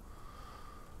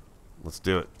 Let's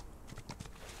do it.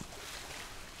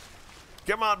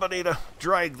 Come on, Bonita.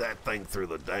 Drag that thing through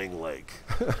the dang lake.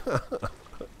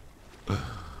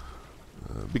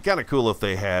 Be kind of cool if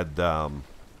they had,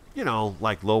 you know,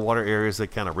 like low water areas that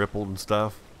kind of rippled and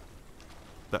stuff.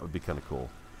 That would be kind of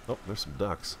cool. Oh, there's some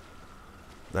ducks.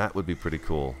 That would be pretty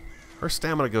cool. Her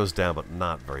stamina goes down, but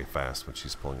not very fast when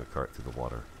she's pulling a cart through the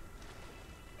water.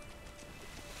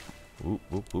 Oop,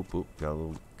 oop, oop, oop. Got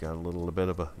a little bit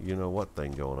of a you-know-what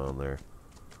thing going on there.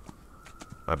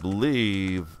 I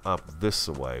believe up this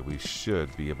way we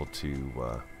should be able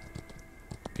to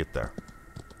get there.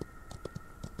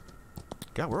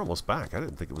 God, we're almost back. I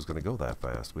didn't think it was going to go that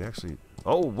fast. We actually...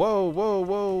 Oh, whoa, whoa,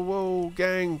 whoa, whoa.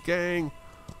 Gang, gang.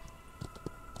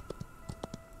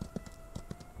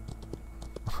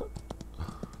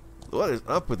 What is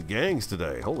up with gangs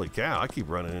today? Holy cow, I keep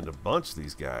running into a bunch of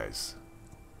these guys.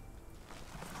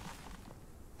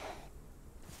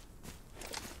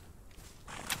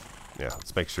 Yeah,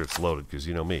 let's make sure it's loaded, because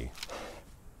you know me.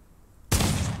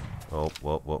 Oh,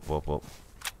 whoa, whoa, whoa, whoa.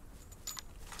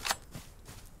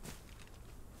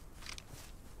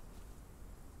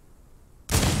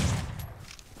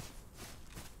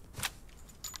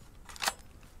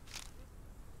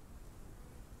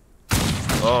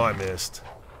 Oh, I missed.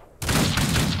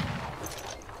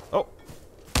 Oh.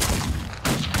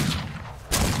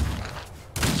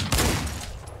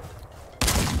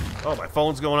 Oh, my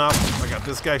phone's going off. I got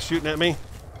this guy shooting at me.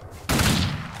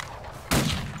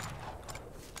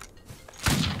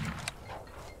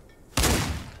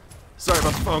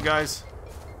 Come on, guys.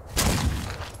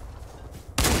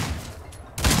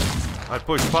 I'd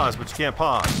push pause, but you can't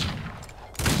pause.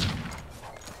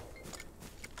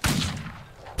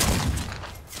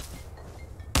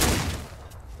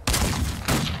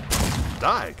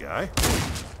 Die, guy.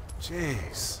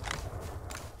 Jeez.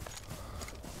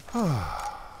 Gold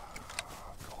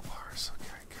bars.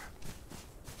 Okay, good.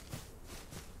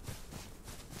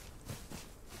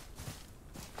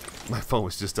 My phone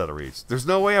was just out of reach. There's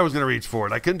no way I was going to reach for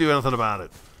it. I couldn't do anything about it.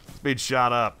 It's being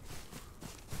shot up.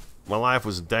 My life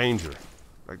was in danger.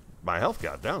 My health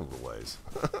got down a little ways.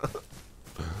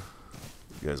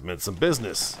 You guys meant some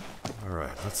business. All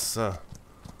right, let's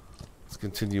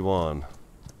continue on.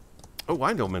 Oh,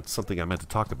 I know something I meant to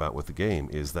talk about with the game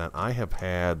is that I have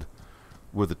had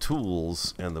where the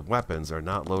tools and the weapons are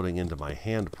not loading into my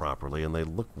hand properly, and they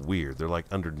look weird. They're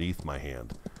like underneath my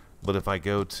hand. But if I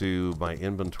go to my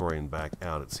inventory and back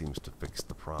out, it seems to fix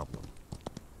the problem.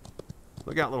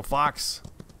 Look out, little fox.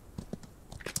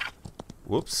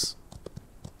 Whoops.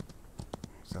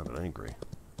 Sounded angry.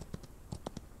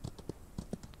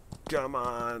 Come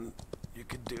on. You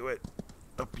can do it.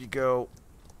 Up you go.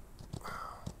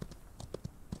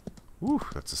 Whew,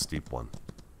 that's a steep one.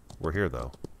 We're here,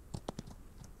 though.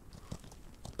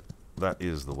 That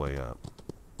is the way up.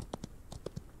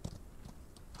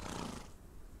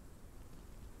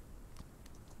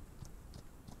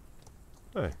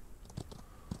 Hey.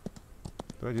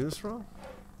 Did I do this wrong?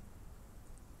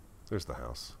 There's the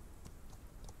house.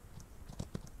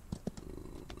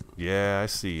 Yeah, I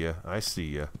see ya. I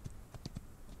see ya.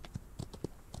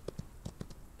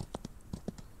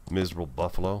 Miserable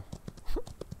buffalo.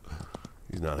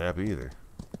 He's not happy either.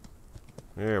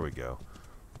 There we go.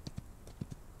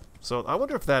 So I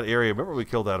wonder if that area, remember we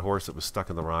killed that horse that was stuck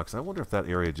in the rocks? I wonder if that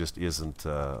area just isn't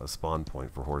a spawn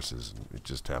point for horses. It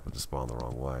just happened to spawn the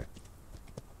wrong way.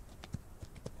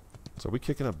 So are we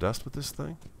kicking up dust with this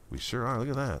thing? We sure are. Look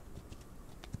at that.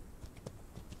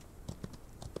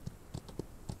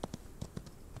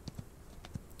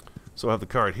 So I have the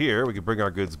cart here. We can bring our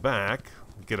goods back,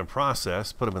 get them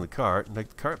processed, put them in the cart, and take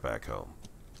the cart back home.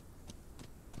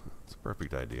 It's a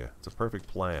perfect idea. It's a perfect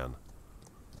plan.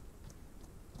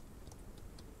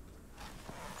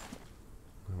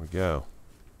 There we go.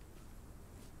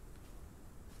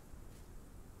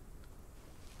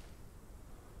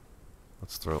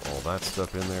 Let's throw all that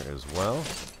stuff in there as well.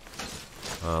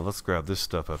 Let's grab this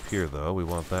stuff up here, though. We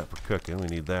want that for cooking. We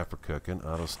need that for cooking.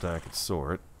 Auto stack and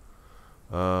sort.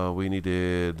 We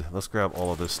needed... Let's grab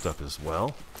all of this stuff as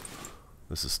well.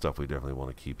 This is stuff we definitely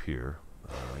want to keep here.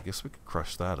 I guess we could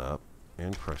crush that up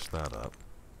and crush that up.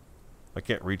 I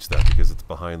can't reach that because it's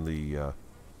behind the...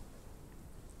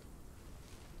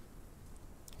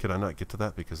 Can I not get to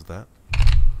that because of that?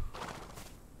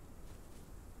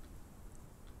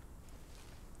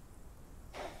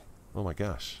 Oh my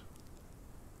gosh.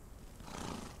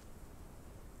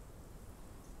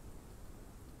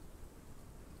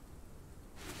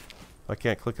 I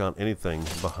can't click on anything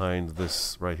behind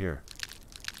this right here.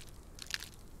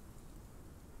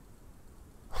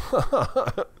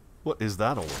 What is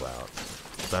that all about?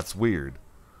 That's weird.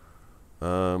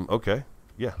 Okay.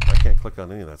 Yeah, I can't click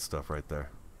on any of that stuff right there.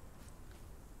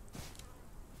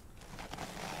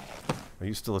 Are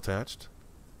you still attached?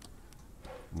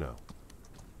 No.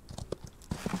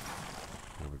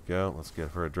 There we go. Let's get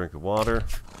her a drink of water.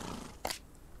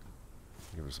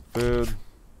 Give her some food.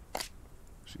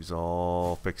 She's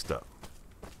all fixed up.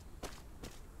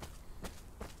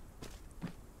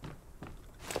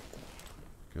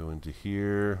 Go into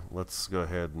here. Let's go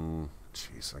ahead and...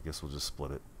 Jeez, I guess we'll just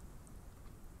split it.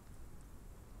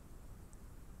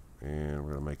 And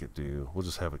we're going to make it do... We'll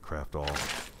just have it craft all.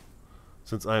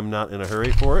 Since I'm not in a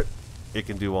hurry for it, it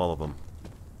can do all of them.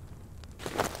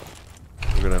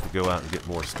 We're going to have to go out and get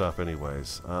more stuff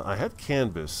anyways. I had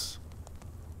canvas.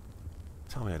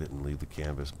 Tell me I didn't leave the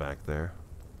canvas back there.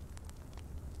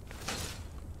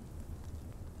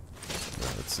 No,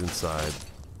 it's inside.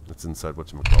 It's inside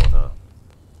whatchamacallit, huh?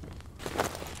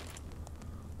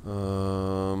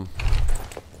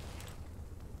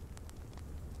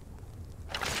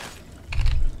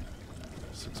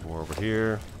 6 more over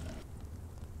here.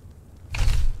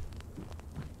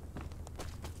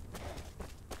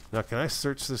 Now, can I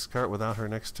search this cart without her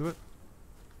next to it?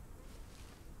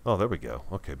 Oh, there we go.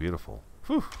 Okay, beautiful.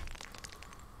 Whew.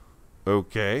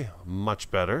 Okay, much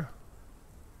better.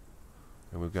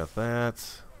 And we've got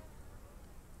that.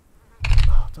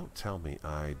 Oh, don't tell me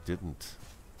I didn't.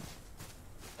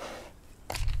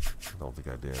 I don't think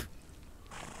I did.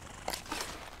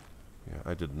 Yeah,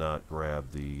 I did not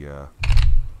grab the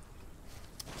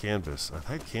canvas. I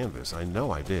had canvas. I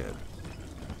know I did.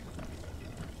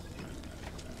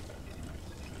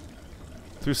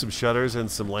 Threw some shutters and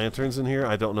some lanterns in here.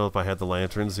 I don't know if I had the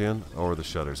lanterns in or the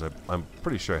shutters. I'm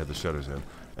pretty sure I had the shutters in.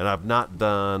 And I've not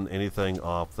done anything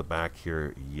off the back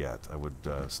here yet. I would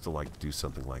still like to do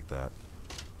something like that.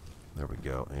 There we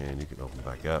go. And you can open it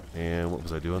back up. And what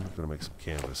was I doing? I'm going to make some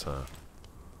canvas, huh?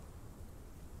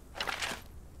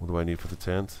 What do I need for the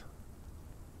tent?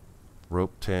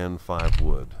 Rope 10, 5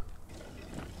 wood.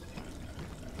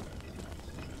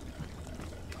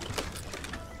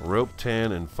 Rope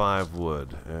 10 and 5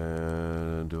 wood.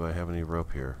 And do I have any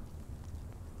rope here?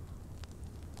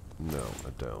 No, I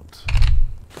don't.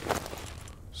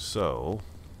 So,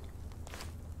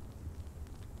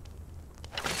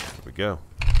 there we go.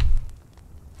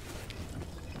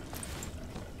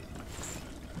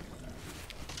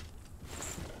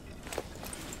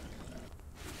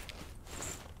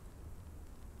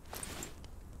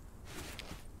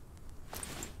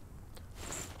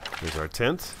 There's our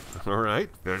tent. All right,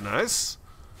 very nice.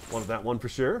 Wanted that one for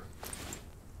sure.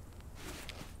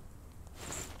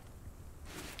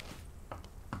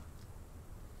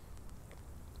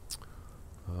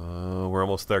 We're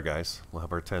almost there, guys. We'll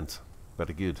have our tent.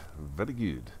 Very good. Very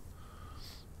good.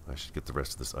 I should get the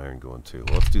rest of this iron going, too.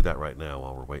 Well, let's do that right now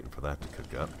while we're waiting for that to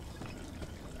cook up.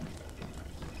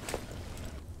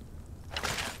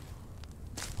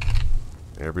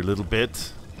 Every little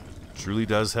bit truly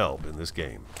does help in this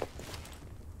game.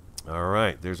 All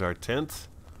right, there's our tent.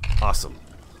 Awesome.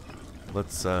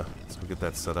 Let's go get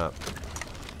that set up.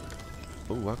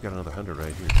 Oh, I've got another 100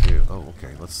 right here, too. Oh,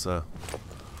 okay. Let's...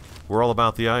 We're all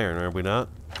about the iron, are we not?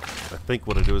 I think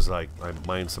what I do is I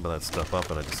mined some of that stuff up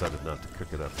and I decided not to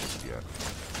cook it up just yet.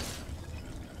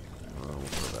 We'll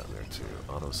throw that in there too.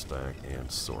 Auto stack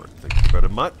and sort. Thank you very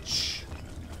much.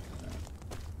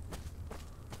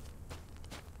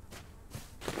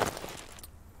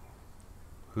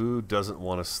 Who doesn't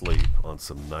want to sleep on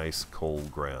some nice cold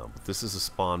ground? But this is a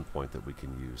spawn point that we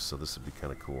can use, so this would be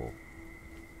kind of cool.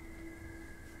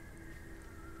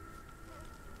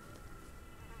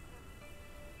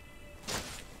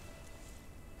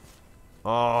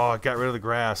 Oh, I got rid of the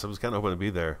grass. I was kind of hoping to be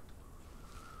there.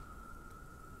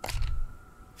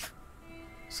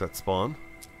 Set spawn.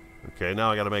 Okay,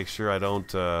 now I got to make sure I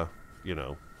don't, you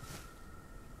know,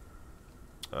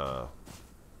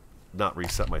 not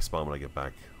reset my spawn when I get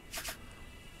back.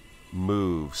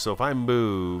 Move. So if I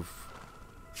move,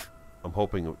 I'm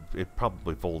hoping it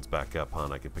probably folds back up, huh?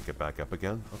 And I can pick it back up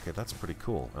again. Okay, that's pretty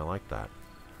cool. I like that.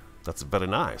 That's very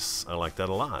nice. I like that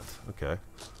a lot. Okay. I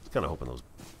was kind of hoping those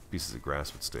pieces of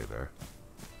grass would stay there.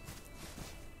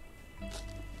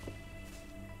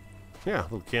 Yeah, a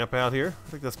little camp out here. I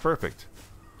think that's perfect.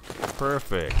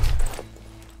 Perfect.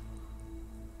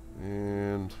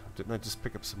 And didn't I just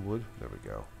pick up some wood? There we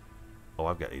go. Oh,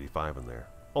 I've got 85 in there.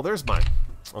 Oh, there's mine.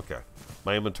 Okay.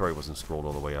 My inventory wasn't scrolled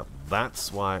all the way up.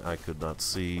 That's why I could not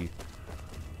see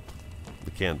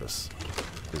the canvas,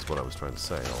 is what I was trying to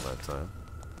say all that time.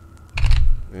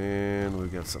 And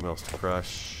we've got something else to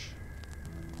crush.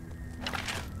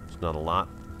 It's not a lot,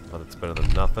 but it's better than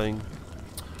nothing.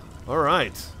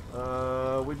 Alright.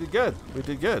 We did good. We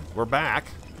did good. We're back.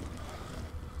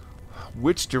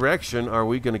 Which direction are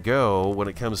we going to go when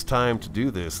it comes time to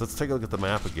do this? Let's take a look at the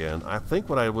map again. I think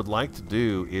what I would like to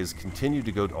do is continue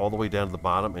to go all the way down to the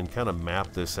bottom and kind of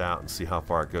map this out and see how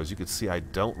far it goes. You can see I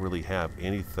don't really have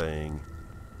anything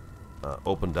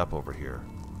opened up over here.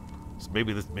 So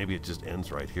maybe it just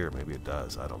ends right here. Maybe it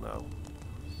does. I don't know.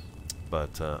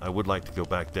 But I would like to go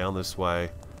back down this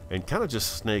way and kind of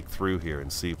just snake through here and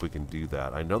see if we can do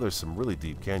that. I know there's some really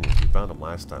deep canyons. We found them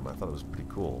last time. I thought it was pretty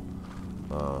cool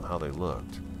how they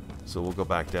looked. So we'll go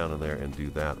back down in there and do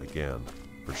that again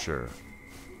for sure.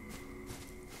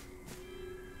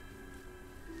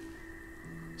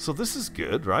 So this is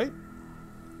good, right?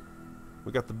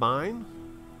 We got the mine.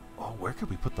 Oh, where could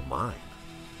we put the mine?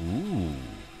 Ooh.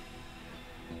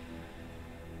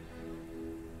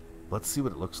 Let's see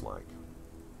what it looks like.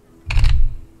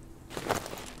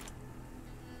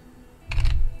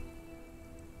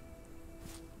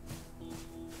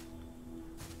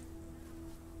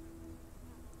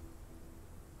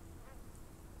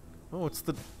 Oh, it's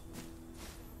the...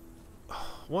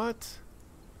 What?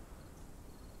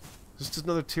 Just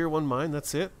another tier 1 mine,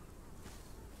 that's it?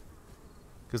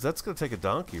 Because that's going to take a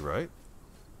donkey, right?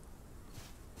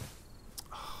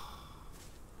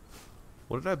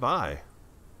 What did I buy?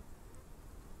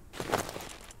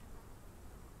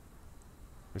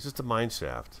 It's just a mine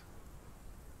shaft.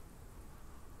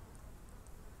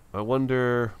 I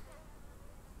wonder...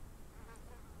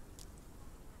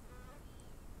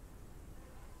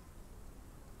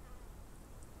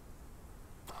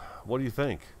 What do you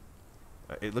think?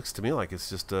 It looks to me like it's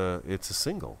just it's a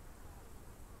single.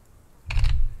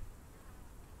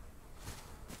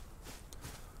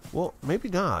 Well, maybe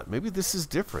not. Maybe this is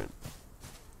different.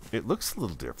 It looks a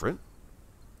little different.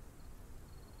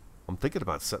 I'm thinking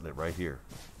about setting it right here.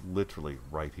 Literally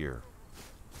right here.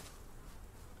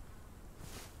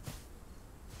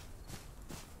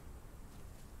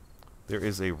 There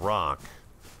is a rock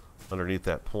underneath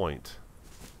that point.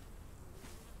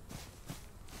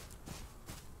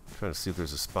 I'm trying to see if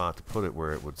there's a spot to put it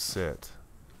where it would sit.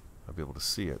 I'll be able to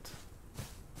see it.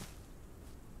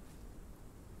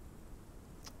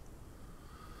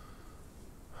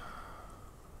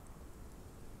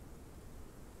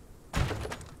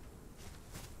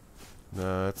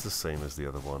 No, it's the same as the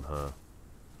other one, huh?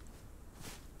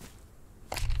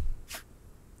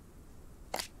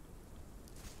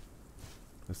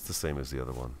 It's the same as the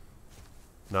other one.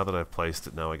 Now that I've placed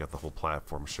it, now I got the whole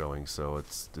platform showing, so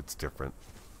it's different.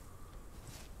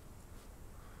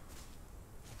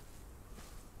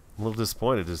 I'm a little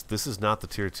disappointed. This is not the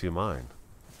tier 2 mine.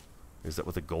 Is that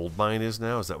what the gold mine is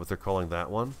now? Is that what they're calling that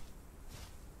one?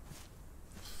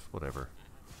 Whatever.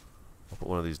 I'll put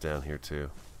one of these down here too.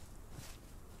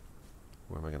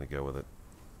 Where am I going to go with it?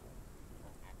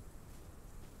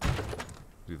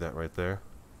 Do that right there.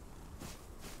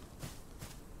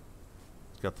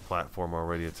 It's got the platform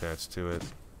already attached to it.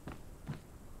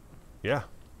 Yeah.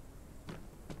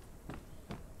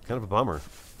 Kind of a bummer.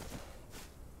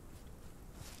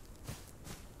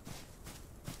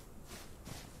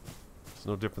 It's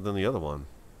no different than the other one.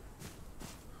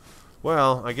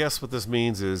 Well, I guess what this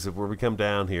means is if we come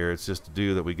down here, it's just to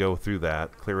do that we go through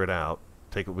that, clear it out,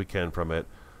 take what we can from it,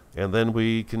 and then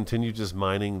we continue just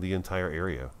mining the entire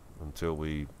area until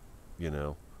we, you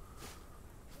know,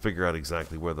 figure out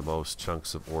exactly where the most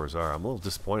chunks of ores are. I'm a little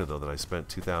disappointed, though, that I spent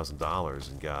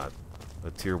 $2,000 and got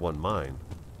a tier 1 mine.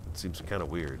 It seems kind of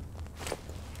weird.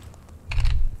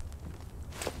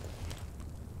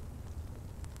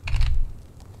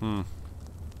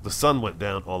 The sun went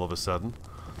down all of a sudden.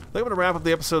 I think I'm going to wrap up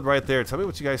the episode right there. Tell me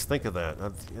what you guys think of that.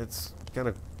 It's kind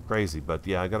of crazy, but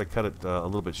yeah, I got to cut it a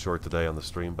little bit short today on the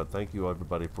stream, but thank you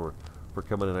everybody for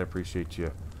coming in. I appreciate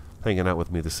you hanging out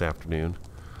with me this afternoon.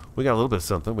 We got a little bit of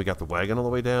something. We got the wagon all the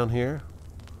way down here.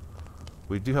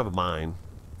 We do have a mine.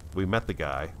 We met the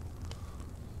guy.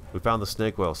 We found the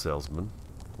snake oil salesman.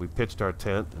 We pitched our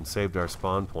tent and saved our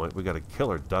spawn point. We got a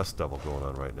killer dust devil going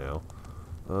on right now.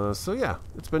 So yeah,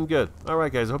 it's been good.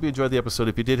 Alright guys, I hope you enjoyed the episode.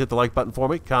 If you did, hit the like button for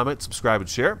me, comment, subscribe, and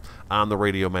share. I'm the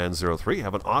Radio Man 03.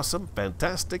 Have an awesome,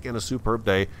 fantastic, and a superb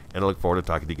day, and I look forward to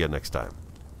talking to you again next time.